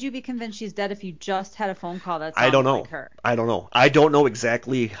 Why would you be convinced she's dead if you just had a phone call that I don't sounded know. like her? I don't know. I don't know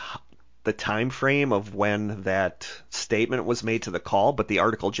exactly the time frame of when that statement was made to the call, but the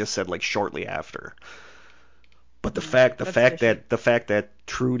article just said like shortly after. But the Hmm, fact the that's fact fishy. that the fact that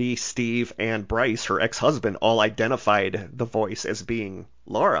Trudy, Steve, and Bryce, her ex-husband, all identified the voice as being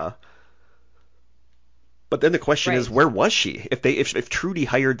Laura. But then the question is, Right. where was she? If Trudy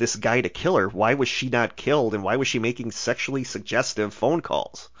hired this guy to kill her, why was she not killed, and why was she making sexually suggestive phone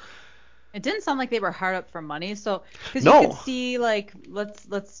calls? It didn't sound like they were hard up for money, so because you could No, see like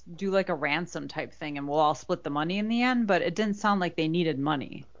let's do like a ransom type thing and we'll all split the money in the end, but it didn't sound like they needed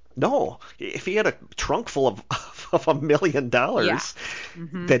money. no. If he had a trunk full of of $1 million Yeah.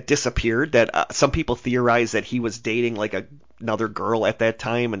 Hmm. that disappeared, that some people theorize that he was dating like another girl at that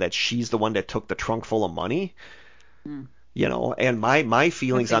time, and that she's the one that took the trunk full of money. Mm. And my That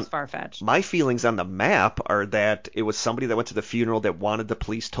feelings seems on far-fetched. my feelings on the map are that it was somebody that went to the funeral that wanted the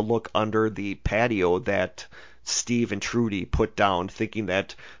police to look under the patio that Steve and Trudy put down, thinking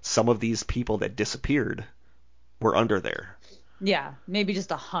that some of these people that disappeared were under there. Yeah, maybe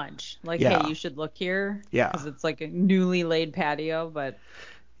just a hunch. Like, hey, Yeah, you should look here yeah, because it's like a newly laid patio, but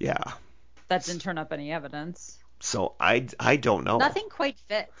yeah. that didn't turn up any evidence. So I don't know. Nothing quite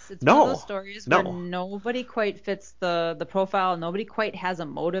fits. It's one of those No, stories where no, nobody quite fits the profile. Nobody quite has a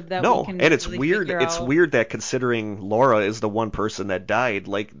motive that we no. And can it's really weird. figure It's out. weird that considering Laura is the one person that died,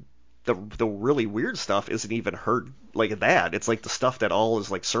 like the really weird stuff isn't even her like that. It's like the stuff that all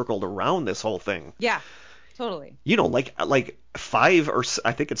is like circled around this whole thing. Yeah, totally. Like five or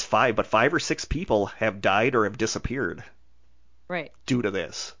I think it's five, but 5 or 6 people have died or have disappeared Right. due to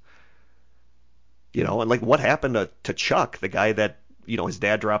this. And like what happened to Chuck, the guy that his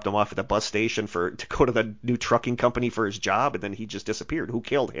dad dropped him off at the bus station to go to the new trucking company for his job, and then he just disappeared. Who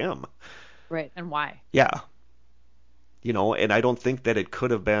killed him? Right. And why? Yeah, and I don't think that it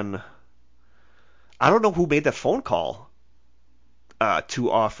could have been. I don't know who made that phone call to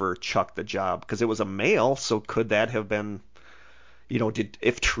offer Chuck the job because it was a male. So could that have been? Did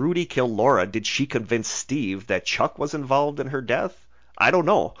if Trudy killed Laura, did she convince Steve that Chuck was involved in her death? I don't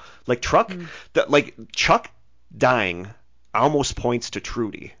know. Like Hmm. Chuck dying almost points to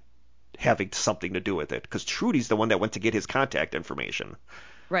Trudy having something to do with it because Trudy's the one that went to get his contact information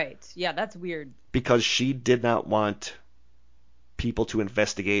Right. Yeah, that's weird. because she did not want people to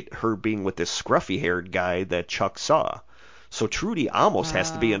investigate her being with this scruffy-haired guy that Chuck saw. So Trudy almost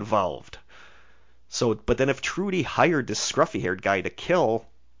has to be Uh, involved. So, but then if Trudy hired this scruffy-haired guy to kill,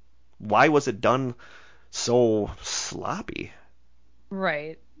 why was it done so sloppy?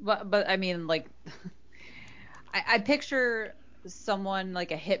 right. But I mean, like, I picture someone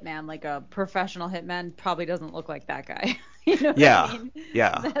like a hitman, like a professional hitman, probably doesn't look like that guy. You know what I Yeah, mean?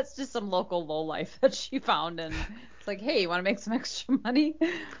 yeah. That's just some local lowlife that she found, and it's like, hey, you want to make some extra money?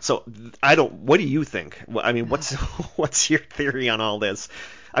 So I don't. What do you think? I mean, what's what's your theory on all this?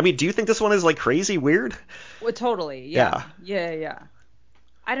 I mean, do you think this one is like crazy weird? Well, totally. Yeah, Yeah. Yeah. Yeah.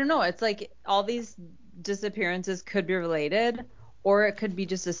 I don't know. It's like all these disappearances could be related, Or it could be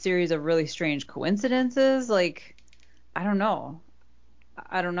just a series of really strange coincidences. Like, I don't know.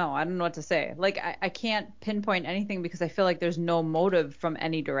 I don't know. I don't know what to say. Like, I can't pinpoint anything because I feel like there's no motive from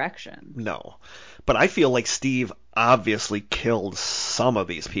any direction. No. But I feel like Steve obviously killed some of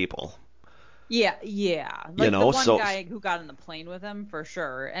these people. Yeah, yeah. You Like the know, one so guy who got on the plane with him for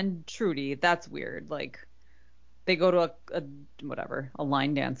sure. And Trudy, that's weird. Like they go to a whatever, a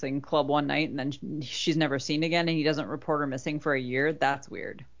line dancing club one night and then she's never seen again and he doesn't report her missing for a year. That's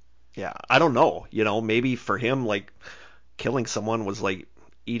weird. yeah, I don't know. You know, maybe for him, like killing someone was like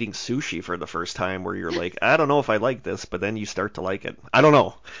eating sushi for the first time, where you're like, I don't know if I like this, but then you start to like it. I don't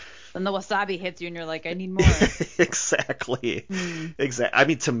know. Then the wasabi hits you and you're like, I need more. Exactly. Hmm. Exactly. I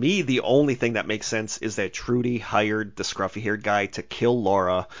mean, to me, the only thing that makes sense is that Trudy hired the scruffy-haired guy to kill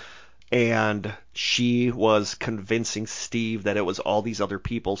Laura, and she was convincing Steve that it was all these other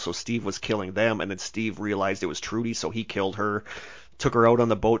people, so Steve was killing them, and then Steve realized it was Trudy, so he killed her, took her out on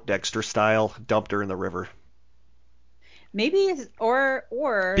the boat Dexter style, dumped her in the river. Maybe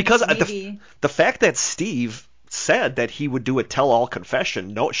or Because maybe the fact that Steve said that he would do a tell-all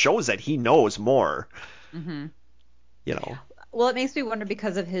confession shows that he knows more, hmm. you know. Well, it makes me wonder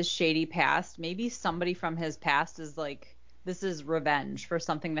because of his shady past. Maybe somebody from his past is like, this is revenge for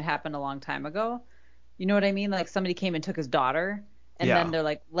something that happened a long time ago. You know what I mean? Like somebody came and took his daughter, and then Yeah. they're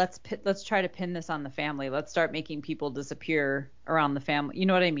like, let's try to pin this on the family. Let's start making people disappear around the family. You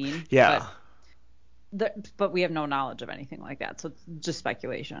know what I mean? Yeah. But we have no knowledge of anything like that, so it's just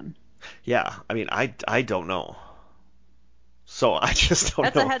speculation. Yeah. I mean, I don't know. So I just don't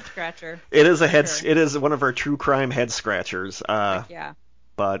That's a know. head scratcher It is a for head. sure. It is one of our true crime head scratchers. Heck yeah.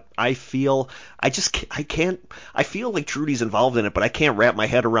 But I feel I can't. I feel like Trudy's involved in it, but I can't wrap my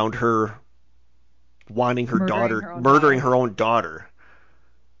head around her wanting her Murdering daughter, her own murdering daughter. her own daughter.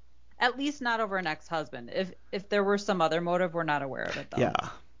 At least not over an ex-husband. If there were some other motive, we're not aware of it though. Yeah,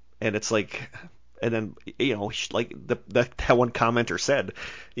 and it's like, and then like that one commenter said,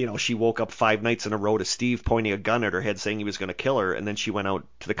 she woke up 5 nights in a row to Steve pointing a gun at her head, saying he was going to kill her, and then she went out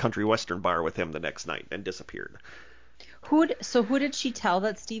to the country western bar with him the next night and disappeared. Who did she tell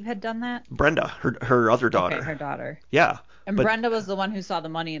that Steve had done that? Brenda, her other Okay, daughter. her daughter. Yeah, And but Brenda was the one who saw the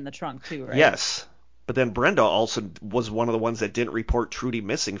money in the trunk too, right? yes. But then Brenda also was one of the ones that didn't report Trudy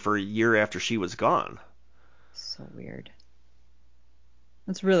missing for a year after she was gone. So weird.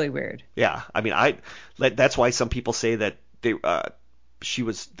 That's really weird. Yeah, I mean, that's why some people say that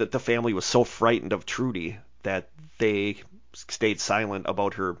that the family was so frightened of Trudy that they stayed silent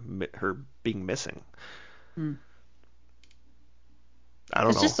about her being missing. Hmm. I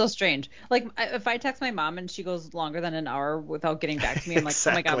don't It's know. just so strange. Like if I text my mom and she goes longer than an hour without getting back to me, I'm like,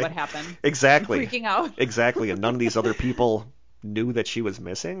 oh my God, Exactly. what happened? I'm Exactly. freaking out. Exactly. And none of these other people knew that she was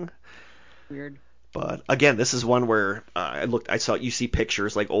missing. Weird. But again, this is one where I saw you see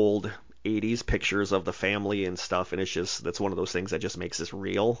pictures like old 80s pictures of the family and stuff, and that's one of those things that just makes this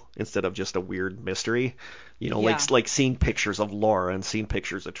real instead of just a weird mystery. Yeah. Like seeing pictures of Laura and seeing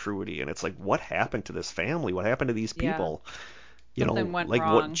pictures of Trudy, and it's like, what happened to this family? What happened to these Yeah. people? Something went Like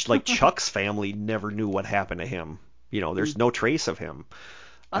wrong. like Chuck's family never knew what happened to him. There's no trace of him.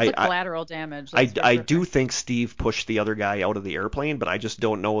 Lots I, of I collateral damage, that's for I do sure. think Steve pushed the other guy out of the airplane, but I just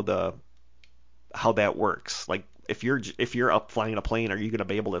don't know the how that works. Like if you're up flying a plane, are you going to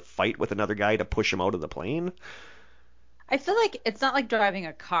be able to fight with another guy to push him out of the plane? I feel like it's not like driving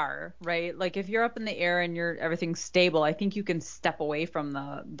a car, right? Like if you're up in the air and everything's stable, I think you can step away from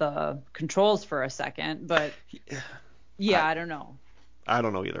the controls for a second. But yeah, I I don't know. I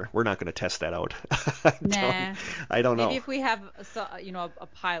don't know either. We're not going to test that out. I don't Nah. I don't Maybe know. if we have a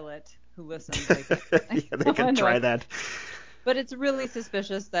pilot who listens, they could Yeah, they go can into try it. that. But it's really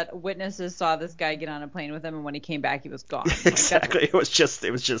suspicious that witnesses saw this guy get on a plane with him, and when he came back, he was gone. Like that's Exactly. It was just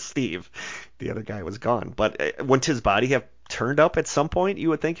Steve. The other guy was gone. But wouldn't his body have turned up at some point? You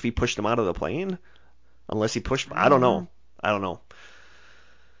would think if he pushed him out of the plane, unless he pushed. I I don't don't know. know. I don't know.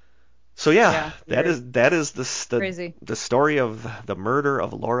 So yeah, Yeah, that weird, is the crazy. the story of the murder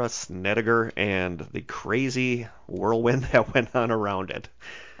of Lora Snedegar and the crazy whirlwind that went on around it.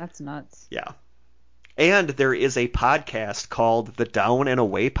 That's nuts. Yeah. And there is a podcast called the Down and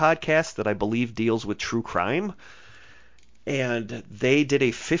Away podcast that I believe deals with true crime. And they did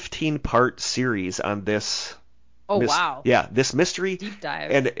a 15-part series on this Oh wow, this mystery, deep dive.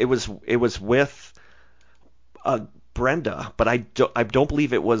 and it was with Brenda, but I don't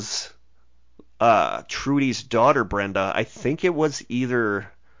believe it was Trudy's daughter Brenda. I think it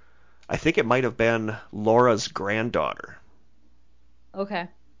might have been Laura's granddaughter. Okay.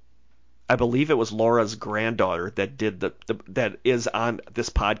 I believe it was Laura's granddaughter that did that is on this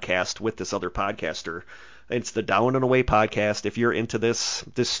podcast with this other podcaster. It's the Down and Away podcast. If you're into this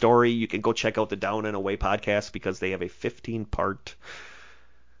story, you can go check out the Down and Away podcast because they have a 15-part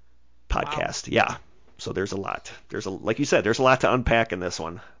podcast. Wow. Yeah. So there's a lot. Like you said, there's a lot to unpack in this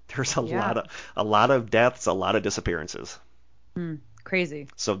one. There's a lot of deaths, a lot of disappearances. Crazy.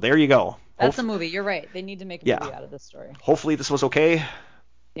 So there you go. That's a movie. You're right. They need to make a movie out of this story. Hopefully this was okay.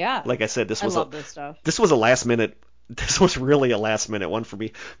 Yeah. Like I said, I love this stuff. This was really a last minute one for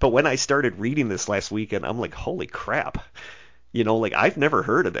me. But when I started reading this last weekend, I'm like, holy crap. Like I've never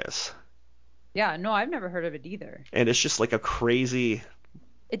heard of this. Yeah, no, I've never heard of it either. And it's just like a crazy...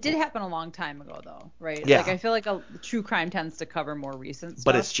 It did happen a long time ago, though, right? Yeah. Like, I feel like true crime tends to cover more recent stuff.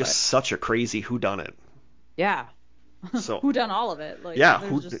 But it's just such a crazy whodunit. Yeah. So who done all of it? Like, yeah,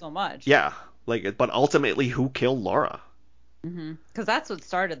 there's just so much. Yeah. Like, but ultimately, who killed Lora? Because that's what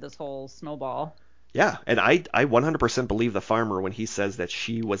started this whole snowball. Yeah, and I 100% believe the farmer when he says that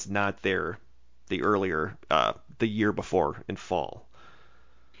she was not there the year before in fall.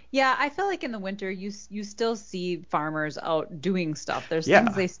 Yeah, I feel like in the winter you still see farmers out doing stuff. There's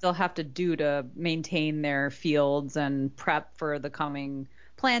things they still have to do to maintain their fields and prep for the coming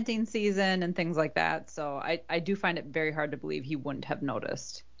planting season and things like that. So I do find it very hard to believe he wouldn't have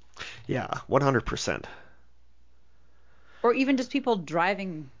noticed. Yeah, 100%. Or even just people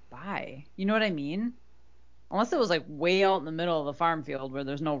driving by. You know what I mean? Unless it was like way out in the middle of the farm field where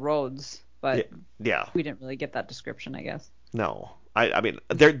there's no roads. But yeah, we didn't really get that description, I guess. No. I mean,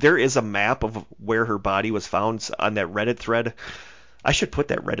 there is a map of where her body was found on that Reddit thread. I should put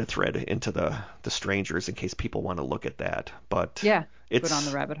that Reddit thread into the strangers in case people want to look at that. But yeah, put on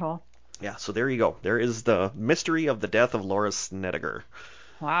the rabbit hole. Yeah, so there you go. There is the mystery of the death of Lora Snedegar.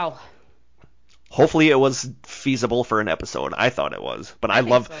 Wow. Hopefully it was feasible for an episode. I thought it was, but I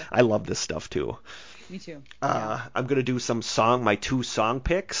love this stuff too. Me too. I'm gonna do my 2 song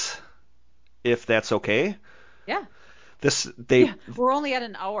picks, if that's okay. Yeah. We're only at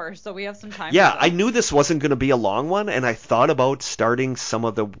an hour, so we have some time. Yeah, I knew this wasn't going to be a long one, and I thought about starting some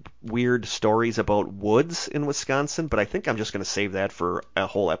of the weird stories about woods in Wisconsin, but I think I'm just going to save that for a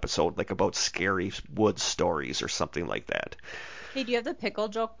whole episode, like about scary woods stories or something like that. Hey, do you have the pickle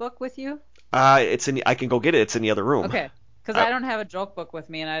joke book with you? I can go get it. It's in the other room. Okay, because I don't have a joke book with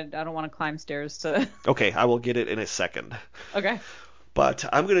me, and I don't want to climb stairs to. Okay, I will get it in a second. Okay. But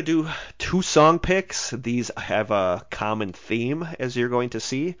I'm going to do 2 song picks. These have a common theme, as you're going to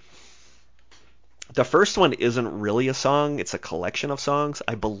see. The first one isn't really a song. It's a collection of songs.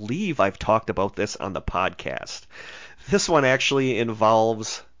 I believe I've talked about this on the podcast. This one actually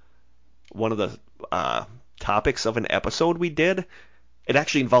involves one of the topics of an episode we did. It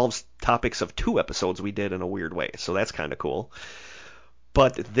actually involves topics of 2 episodes we did in a weird way, so that's kind of cool.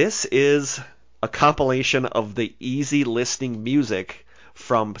 But this is a compilation of the easy listening music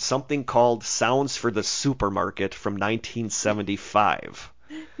from something called Sounds for the Supermarket from 1975.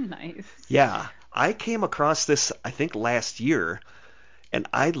 Nice. Yeah, I came across this, I think, last year, and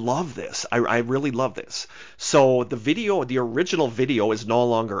I love this. I really love this. So the original video is no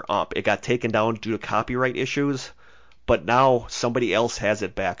longer up. It got taken down due to copyright issues, but now somebody else has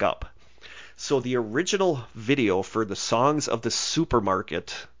it back up. So the original video for the Songs of the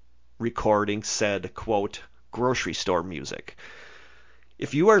Supermarket recording said, quote, grocery store music.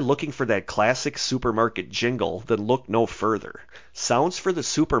 If you are looking for that classic supermarket jingle, then look no further. Sounds for the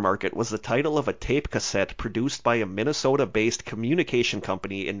Supermarket was the title of a tape cassette produced by a Minnesota-based communication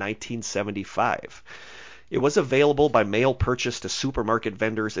company in 1975. It was available by mail purchase to supermarket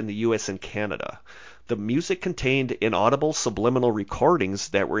vendors in the U.S. and Canada. The music contained inaudible subliminal recordings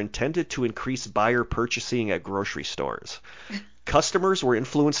that were intended to increase buyer purchasing at grocery stores. Customers were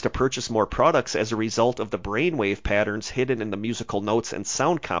influenced to purchase more products as a result of the brainwave patterns hidden in the musical notes and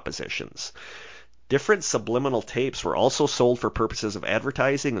sound compositions. Different subliminal tapes were also sold for purposes of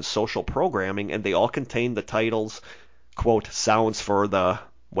advertising and social programming, and they all contained the titles, quote, sounds for the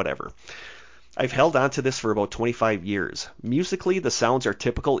whatever. I've held on to this for about 25 years. Musically, the sounds are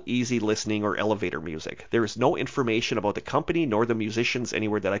typical easy listening or elevator music. There is no information about the company nor the musicians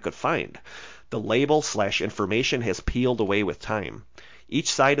anywhere that I could find. The label/information has peeled away with time.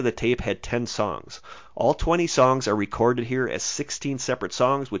 Each side of the tape had 10 songs. All 20 songs are recorded here as 16 separate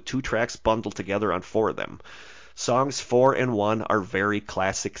songs with 2 tracks bundled together on 4 of them. Songs 4 and 1 are very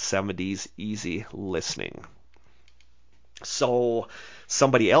classic 70s easy listening. So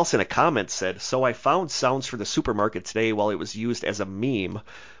somebody else in a comment said, so I found Sounds for the Supermarket today while it was used as a meme,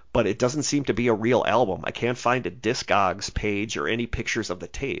 but it doesn't seem to be a real album. I can't find a Discogs page or any pictures of the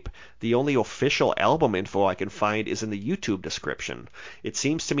tape. The only official album info I can find is in the YouTube description. It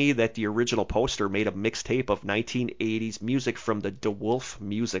seems to me that the original poster made a mixtape of 1980s music from the DeWolf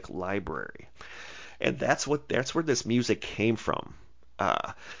Music Library. And that's where this music came from.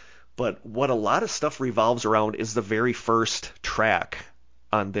 But what a lot of stuff revolves around is the very first track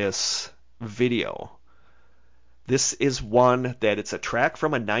on this video. This is one that it's a track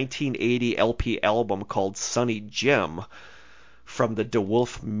from a 1980 LP album called Sonny Jim from the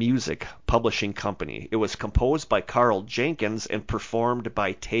DeWolf Music Publishing Company. It was composed by Carl Jenkins and performed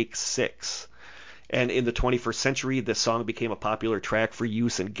by Take Six. And in the 21st century, this song became a popular track for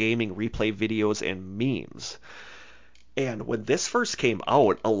use in gaming, replay videos, and memes. And when this first came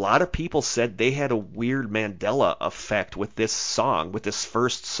out, a lot of people said they had a weird Mandela effect with this song, with this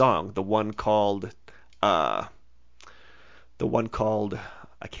first song, the one called I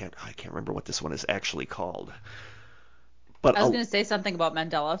can't remember what this one is actually called. But I was going to say something about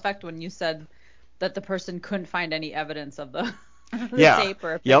Mandela effect when you said that the person couldn't find any evidence of the tape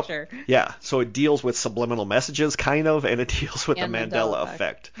or a picture. Yeah. So it deals with subliminal messages, kind of, and it deals with and the Mandela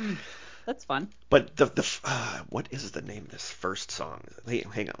effect. That's fun. But what is the name of this first song? Hey,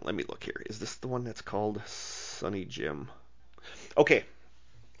 hang on, let me look here. Is this the one that's called Sonny Jim? Okay.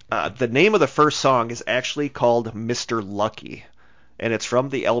 The name of the first song is actually called Mr. Lucky. And it's from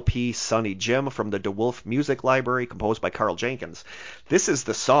the LP Sonny Jim from the DeWolf Music Library, composed by Carl Jenkins. This is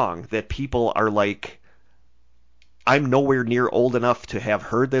the song that people are like, I'm nowhere near old enough to have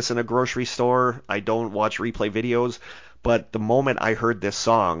heard this in a grocery store. I don't watch replay videos. But the moment I heard this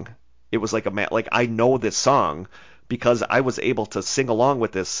song, it was like I know this song because I was able to sing along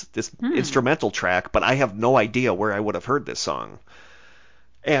with this instrumental track, but I have no idea where I would have heard this song.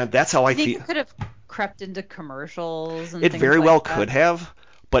 And that's how I feel. It could have crept into commercials and it things very like well that. Could have,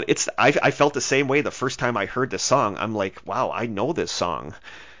 but I felt the same way the first time I heard this song. I'm like, wow, I know this song.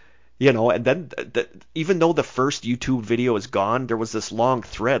 And then even though the first YouTube video is gone, there was this long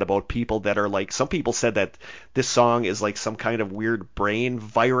thread about people that are like, some people said that this song is like some kind of weird brain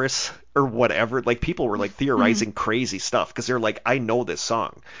virus or whatever. Like people were like theorizing crazy stuff because they're like, I know this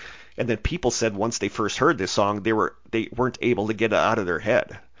song. And then people said once they first heard this song, they weren't able to get it out of their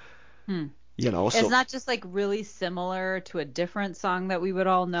head. So it's not just like really similar to a different song that we would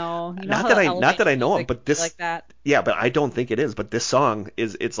all know. Not that I know of, but this like that. Yeah, but I don't think it is. But this song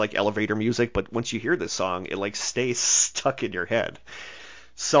it's like elevator music. But once you hear this song, it like stays stuck in your head.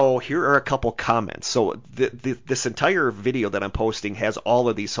 So here are a couple comments. So this entire video that I'm posting has all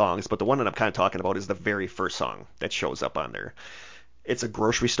of these songs, but the one that I'm kind of talking about is the very first song that shows up on there. It's a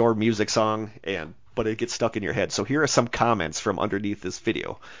grocery store music song, but it gets stuck in your head. So here are some comments from underneath this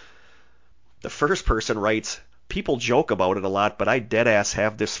video. The first person writes, people joke about it a lot, but I deadass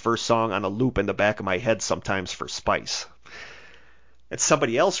have this first song on a loop in the back of my head sometimes for spice. And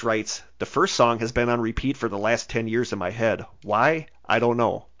somebody else writes, the first song has been on repeat for the last 10 years in my head. Why? I don't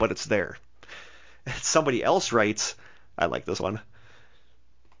know, but it's there. And somebody else writes, I like this one.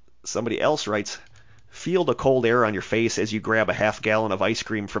 Somebody else writes, feel the cold air on your face as you grab a half gallon of ice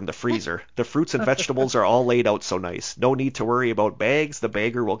cream from the freezer. The fruits and vegetables are all laid out so nice. No need to worry about bags. The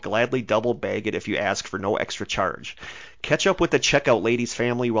bagger will gladly double bag it if you ask for no extra charge. Catch up with the checkout lady's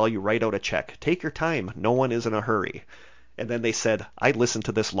family while you write out a check. Take your time. No one is in a hurry. And then they said, I listened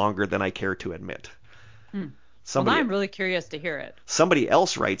to this longer than I care to admit. Well, now I'm really curious to hear it. Somebody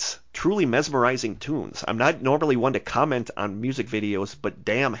else writes, truly mesmerizing tunes. I'm not normally one to comment on music videos, but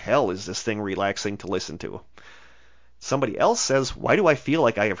damn hell is this thing relaxing to listen to. Somebody else says, why do I feel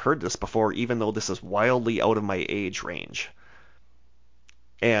like I have heard this before, even though this is wildly out of my age range?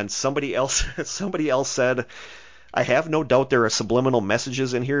 And somebody else said, I have no doubt there are subliminal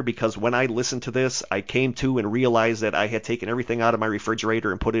messages in here because when I listened to this, I came to and realized that I had taken everything out of my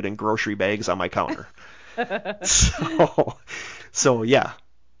refrigerator and put it in grocery bags on my counter. So yeah.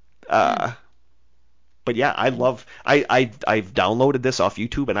 But yeah, I've downloaded this off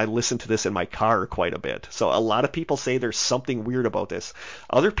YouTube and I listen to this in my car quite a bit. So a lot of people say there's something weird about this.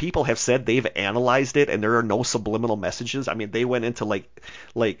 Other people have said they've analyzed it and there are no subliminal messages. I mean, they went into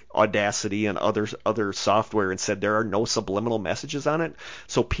like Audacity and other software and said there are no subliminal messages on it.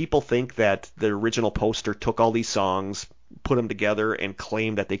 So people think that the original poster took all these songs, put them together, and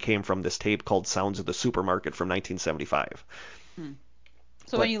claimed that they came from this tape called Sounds of the Supermarket from 1975.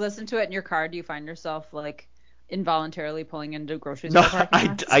 So when you listen to it in your car, do you find yourself like involuntarily pulling into grocery store parking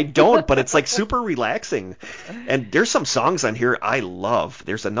lots? I don't, but it's like super relaxing. And there's some songs on here I love.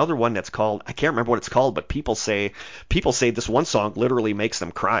 There's another one that's called, I can't remember what it's called, but people say this one song literally makes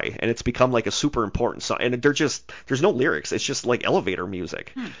them cry, and it's become like a super important song. And there's no lyrics. It's just like elevator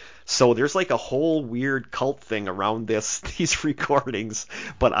music. So there's like a whole weird cult thing around these recordings,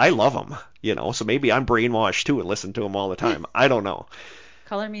 but I love them, so maybe I'm brainwashed too and listen to them all the time. I don't know.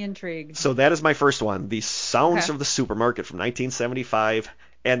 Color me intrigued. So that is my first one, The Sounds of the Supermarket from 1975.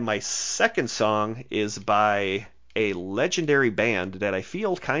 And my second song is by a legendary band that I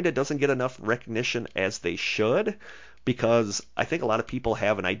feel kind of doesn't get enough recognition as they should, because I think a lot of people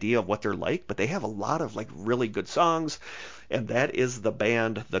have an idea of what they're like, but they have a lot of like really good songs, and that is the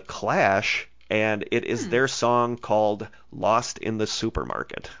band The Clash, and it is their song called Lost in the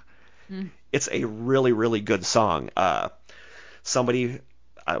Supermarket. It's a really, really good song. I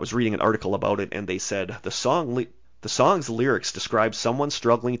was reading an article about it, and they said the song's lyrics describe someone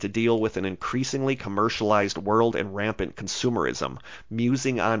struggling to deal with an increasingly commercialized world and rampant consumerism,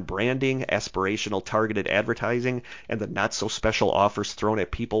 musing on branding, aspirational targeted advertising, and the not-so-special offers thrown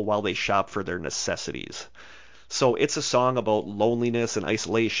at people while they shop for their necessities. So it's a song about loneliness and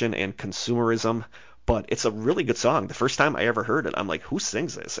isolation and consumerism, but it's a really good song. The first time I ever heard it, I'm like, who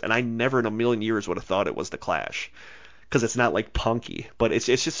sings this? And I never in a million years would have thought it was The Clash, because it's not like punky, but it's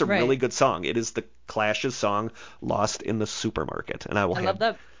just a really good song. It is the Clash's song, Lost in the Supermarket, and I love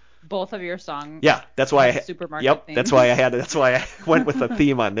that both of your songs. Yeah, that's why supermarket theme. That's why I went with the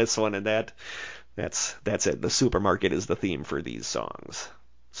theme on this one, and that's it. The supermarket is the theme for these songs.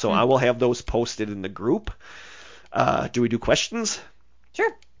 So I will have those posted in the group. Do we do questions?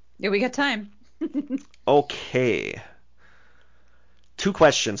 Sure. Yeah, we got time. Okay. 2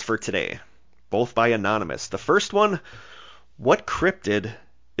 questions for today, both by Anonymous. The first one, what cryptid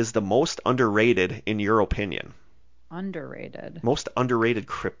is the most underrated in your opinion? Underrated. Most underrated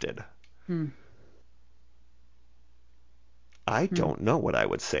cryptid. I don't know what I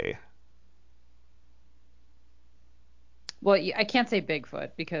would say. Well, I can't say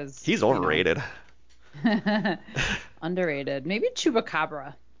Bigfoot because he's overrated. Underrated. Maybe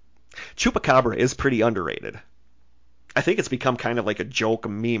Chupacabra. Chupacabra is pretty underrated. I think it's become kind of like a joke, a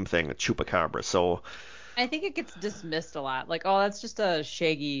meme thing, a Chupacabra. So I think it gets dismissed a lot. Like, oh, that's just a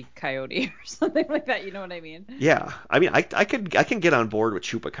shaggy coyote or something like that. You know what I mean? Yeah. I mean, I can get on board with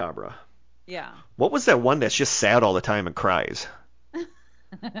Chupacabra. Yeah. What was that one that's just sad all the time and cries?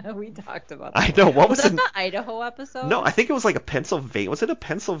 We talked about I that. know. What was that the Idaho episode? No, I think it was like a Pennsylvania. Was it a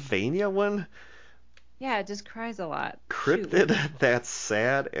Pennsylvania one? Yeah, it just cries a lot. Cryptid that's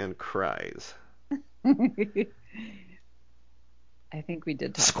sad and cries. I think we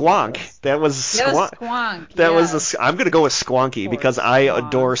did talk Squonk. about this. That was Squonk. That was I'm gonna go with Squonky because I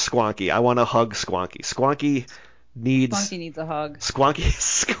adore Squonky. I want to hug Squonky. Squonky needs a hug.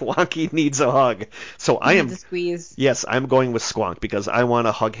 Squonky needs a hug. So I am a squeeze. Yes, I'm going with Squonk because I want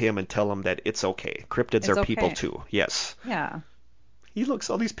to hug him and tell him that it's okay. Cryptids are people too. Yes. Yeah. He looks,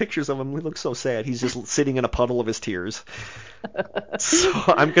 all these pictures of him, he looks so sad. He's just sitting in a puddle of his tears. So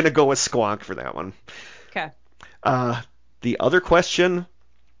I'm going to go with Squonk for that one. Okay. The other question,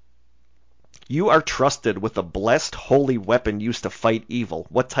 you are trusted with a blessed holy weapon used to fight evil.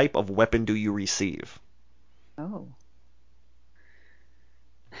 What type of weapon do you receive? Oh.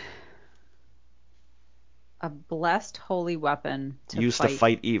 A blessed holy weapon used to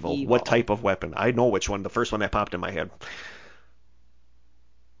fight evil. What type of weapon? I know which one. The first one that popped in my head.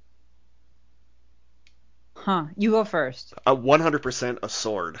 Huh. You go first. 100% a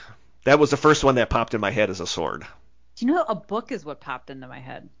sword. That was the first one that popped in my head as a sword. Do you know a book is what popped into my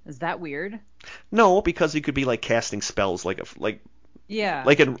head? Is that weird? No, because you could be like casting spells, like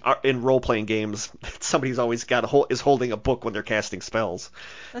in role playing games, somebody's always is holding a book when they're casting spells.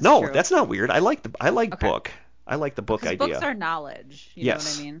 That's true. That's not weird. I like book. I like the book idea. Books are knowledge. You know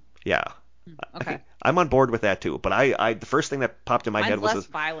what I mean? Yeah. Okay. I'm on board with that too. But the first thing that popped in my head was less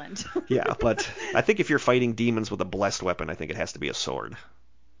violent. Yeah, but I think if you're fighting demons with a blessed weapon, I think it has to be a sword.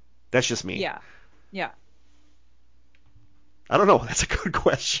 That's just me. Yeah. Yeah. I don't know. That's a good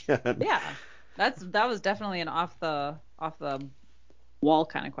question. Yeah. That was definitely an off the wall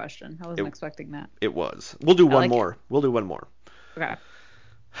kind of question. I wasn't expecting that. It was. We'll do one more. We'll do one more. Okay.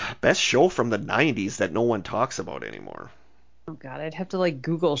 Best show from the 90s that no one talks about anymore. Oh God, I'd have to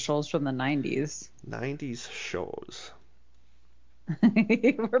Google shows from the 90s. 90s shows.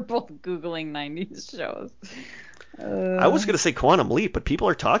 We're both Googling 90s shows. I was going to say Quantum Leap, but people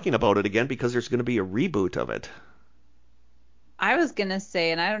are talking about it again because there's going to be a reboot of it. I was going to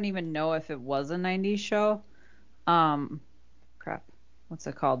say, and I don't even know if it was a 90s show. Crap. What's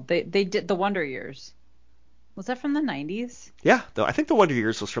it called? They did The Wonder Years. Was that from the 90s? Yeah, I think The Wonder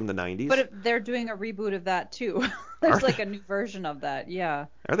Years was from the 90s. But they're doing a reboot of that too. There's a new version of that. Yeah.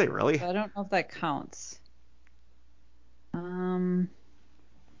 Are they really? So I don't know if that counts. In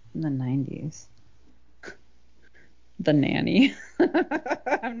the 90s. The Nanny.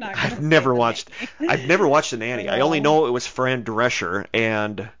 I've never watched The Nanny. I only know it was Fran Drescher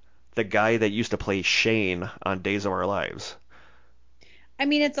and the guy that used to play Shane on Days of Our Lives. I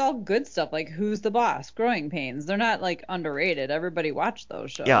mean, it's all good stuff. Like Who's the Boss, Growing Pains. They're not like underrated. Everybody watched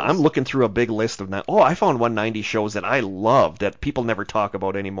those Yeah, I'm shows. looking through a big list of that. Oh, I found 190 shows that I love that people never talk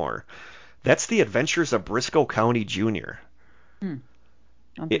about anymore. That's The Adventures of Briscoe County Jr. Hmm.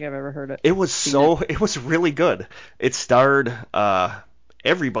 I don't think It I've ever heard it. seen it. It was really good. It starred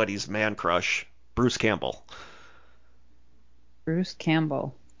everybody's man crush, Bruce Campbell, Bruce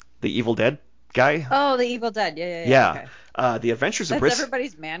Campbell. the Evil Dead guy. Oh, The Evil Dead. Yeah, yeah, yeah. Yeah. Okay. The Adventures of That's Bris.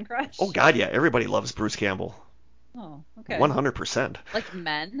 everybody's man Oh crush? God, yeah, everybody loves Bruce Campbell. Oh, okay. 100%. Like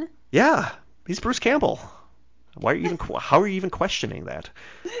men? Yeah, he's Bruce Okay. Campbell. Why are you even? How are you even questioning that?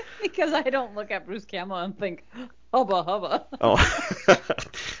 Because I don't look at Bruce Campbell and think, hubba hubba. Oh,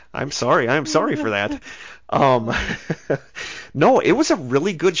 I'm sorry. I'm sorry for that. Um, Oh. no, it was a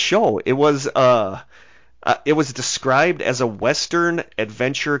really good show. It was described as a Western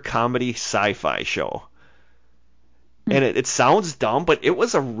adventure comedy sci-fi show. And it sounds dumb, but it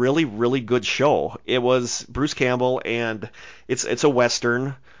was a really, really good show. It was Bruce Campbell, and it's a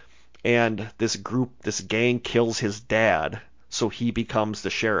Western, and this gang kills his dad, so he becomes the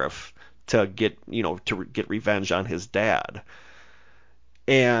sheriff to get revenge on his dad.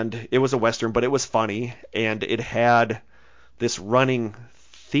 And it was a Western, but it was funny, and it had this running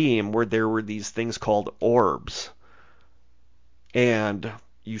theme where there were these things called orbs, and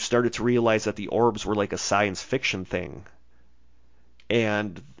you started to realize that the orbs were like a science fiction thing,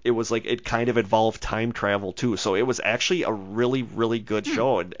 and it was like it kind of involved time travel too. So it was actually a really, really good Hmm.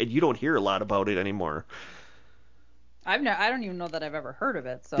 show, and you don't hear a lot about it anymore. I don't even know that I've ever heard of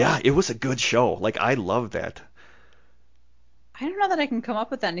it, Yeah, so it was a good show. Like I loved that. I don't know that I can come up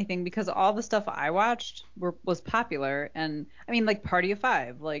with anything because all the stuff I watched was popular, and I mean like Party of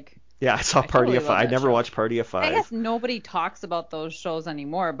Five, like Yeah, I saw I Party totally of love Five. I that never show. watched Party of I guess Five. nobody talks about those shows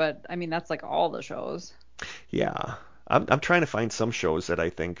anymore, but I mean that's like all the shows. Yeah, I'm trying to find some shows that I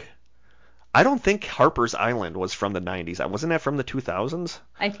think. I don't think Harper's Island was from the 90s. Wasn't that from the 2000s?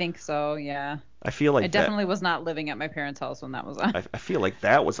 I think so, yeah. I feel I like that. definitely was not living at my parents' house when that was on. I feel like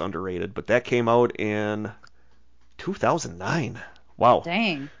that was underrated, but that came out in 2009. Wow.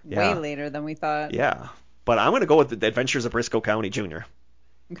 Dang, way Yeah. later than we thought. Yeah. But I'm gonna go with the Adventures of Briscoe County Jr.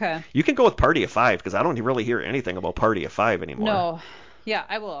 Okay. You can go with Party of Five because I don't really hear anything about Party of Five anymore. No. Yeah,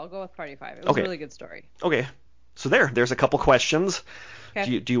 I will. I'll go with Party Five. It was a Okay. really good story. Okay. So there's a couple questions.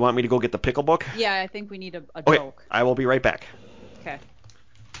 Okay. Do you want me to go get the pickle book? Yeah, I think we need a Okay. joke. I will be right back. Okay.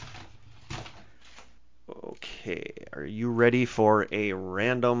 Okay. Are you ready for a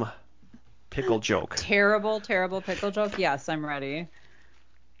random pickle joke? Terrible, terrible pickle joke. Yes, I'm ready.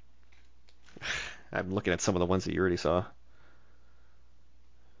 I'm looking at some of the ones that you already saw.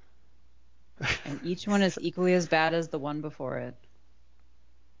 And each one is equally as bad as the one before it.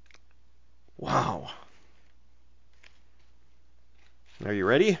 Wow. Are you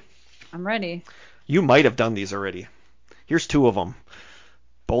ready? I'm ready. You might have done these already. Here's two of them.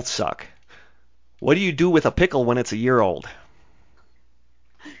 Both suck. What do you do with a pickle when it's a year old?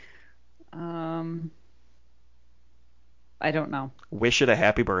 Um, I don't know. Wish it a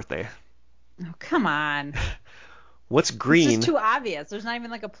happy birthday. Oh, come on. What's It's green? just too obvious. There's not even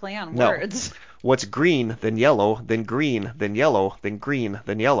like a play on No. words. What's green, then yellow, then green, then yellow, then green,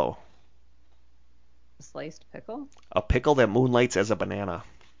 then yellow? Sliced pickle? A pickle that moonlights as a banana.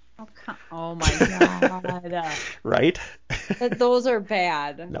 Oh my God. Right? Those are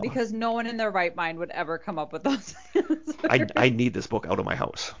bad No. because no one in their right mind would ever come up with those I answers. need this book out of my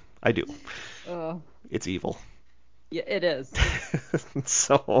house. I do. Oh, It's evil. yeah, it is.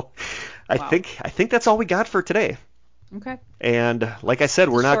 So I Wow. think that's all we got for today. Okay. And like I said, It's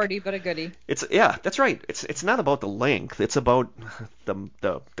a we're not. shorty, but a goodie. Yeah, that's right. It's not about the length. It's about the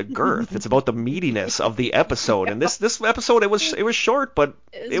girth. It's about the meatiness of the episode. And Yeah. this episode it was short, but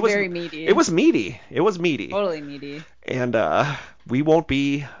It's it was very it meaty. was meaty. It was meaty. Totally meaty. And we won't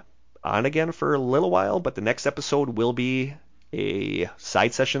be on again for a little while, but the next episode will be a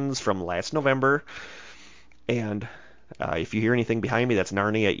side sessions from last November. And if you hear anything behind me, that's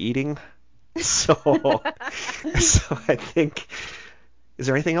Narnia eating. So, so I think. Is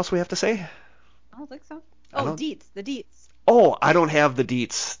there anything else we have to say? I don't think so. I Oh, don't. deets, the deets. Oh, I don't have the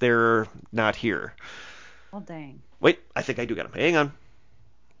deets. They're not here. Well, dang. Wait, I think I do got them. Hang on.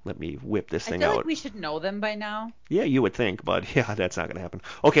 Let me whip this I thing feel like out. we should know them by now. Yeah, you would think, but yeah, that's not going to happen.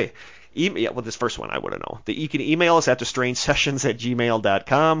 Okay. Yeah, well, this first one I wouldn't know. You can email us at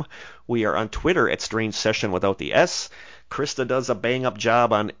thestrangesessions@gmail.com. We are on Twitter at Strange Session without the S. Krista does a bang-up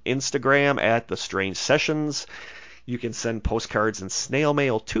job on Instagram at The Strange Sessions. You can send postcards and snail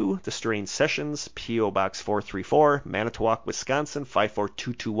mail to The Strange Sessions, P.O. Box 434, Manitowoc, Wisconsin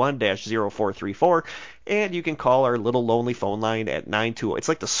 54221-0434. And you can call our little lonely phone line at 920. It's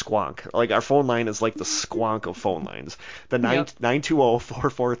like the squonk. Like our phone line is like the squonk of phone lines. The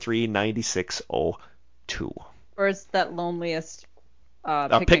 920-443-9602. Or it's that loneliest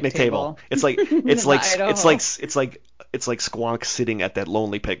picnic table. It's like Squonk sitting at that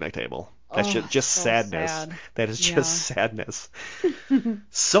lonely picnic table. That's just so sadness. sad. That is just sadness.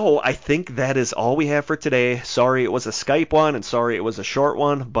 So I think that is all we have for today. Sorry it was a Skype one, and sorry it was a short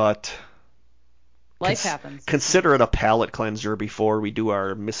one, but life happens. Consider it a palate cleanser before we do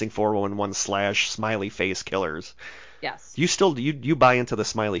our missing 411 / smiley face killers. Yes. You buy into the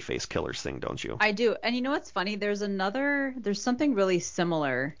smiley face killers thing, don't you? I do. And you know what's funny? There's something really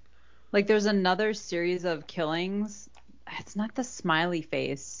similar. Like there's another series of killings. It's not the smiley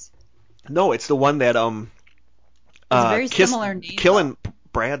face. No, it's the one that It's a very similar name. Killin'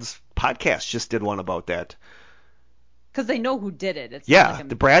 Brad's podcast just did one about that. Because they know who did it. It's yeah, not like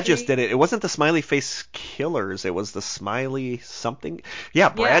the Brad just did it. It wasn't the smiley face killers. It was the smiley something. Yeah,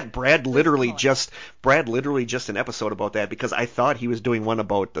 Brad literally just an episode about that because I thought he was doing one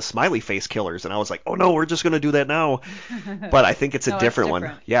about the smiley face killers, and I was like, oh no, we're just gonna do that now. But I think it's a different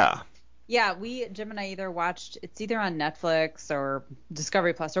one. Yeah. Yeah, Jim and I it's either on Netflix or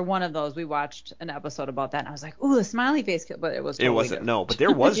Discovery Plus or one of those. We watched an episode about that, and I was like, ooh, the smiley face killer, but it was totally different. No, but there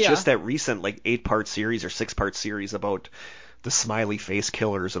was just that recent 8-part series or 6-part series about the smiley face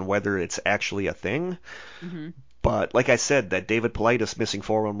killers and whether it's actually a thing. Mm-hmm. But like I said, that David Paulides Missing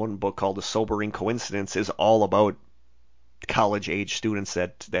 411 book called The Sobering Coincidence is all about college-age students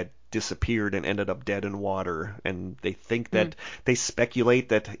that disappeared and ended up dead in water, and they think that they speculate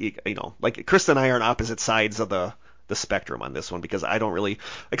that like Krista and I are on opposite sides of the spectrum on this one because I don't really,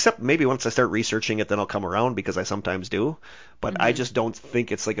 except maybe once I start researching it then I'll come around because I sometimes do, but I just don't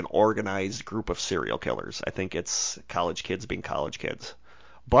think it's like an organized group of serial killers. I think it's college kids being college kids.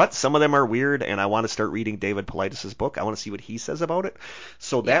 But some of them are weird, and I want to start reading David Paulides' book. I want to see what he says about it.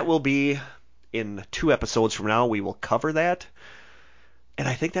 So that will be in 2 episodes from now. We will cover that. And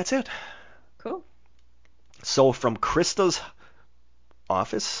I think that's it. Cool. So from Krista's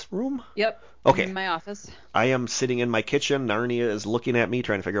office room? Yep. Okay. In my office. I am sitting in my kitchen. Narnia is looking at me,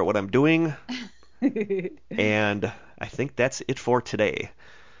 trying to figure out what I'm doing. And I think that's it for today.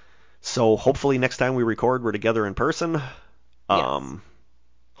 So hopefully next time we record, we're together in person. Yes.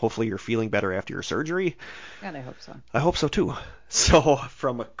 Hopefully you're feeling better after your surgery. And I hope so. I hope so too. So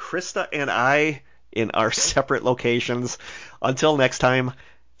from Krista and I in our separate locations, until next time,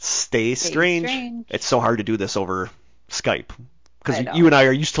 stay strange. It's so hard to do this over Skype because you and I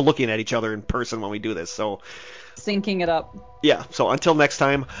are used to looking at each other in person when we do this. So syncing it up. Yeah. So until next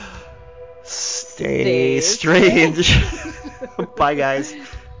time, stay strange. Bye, guys.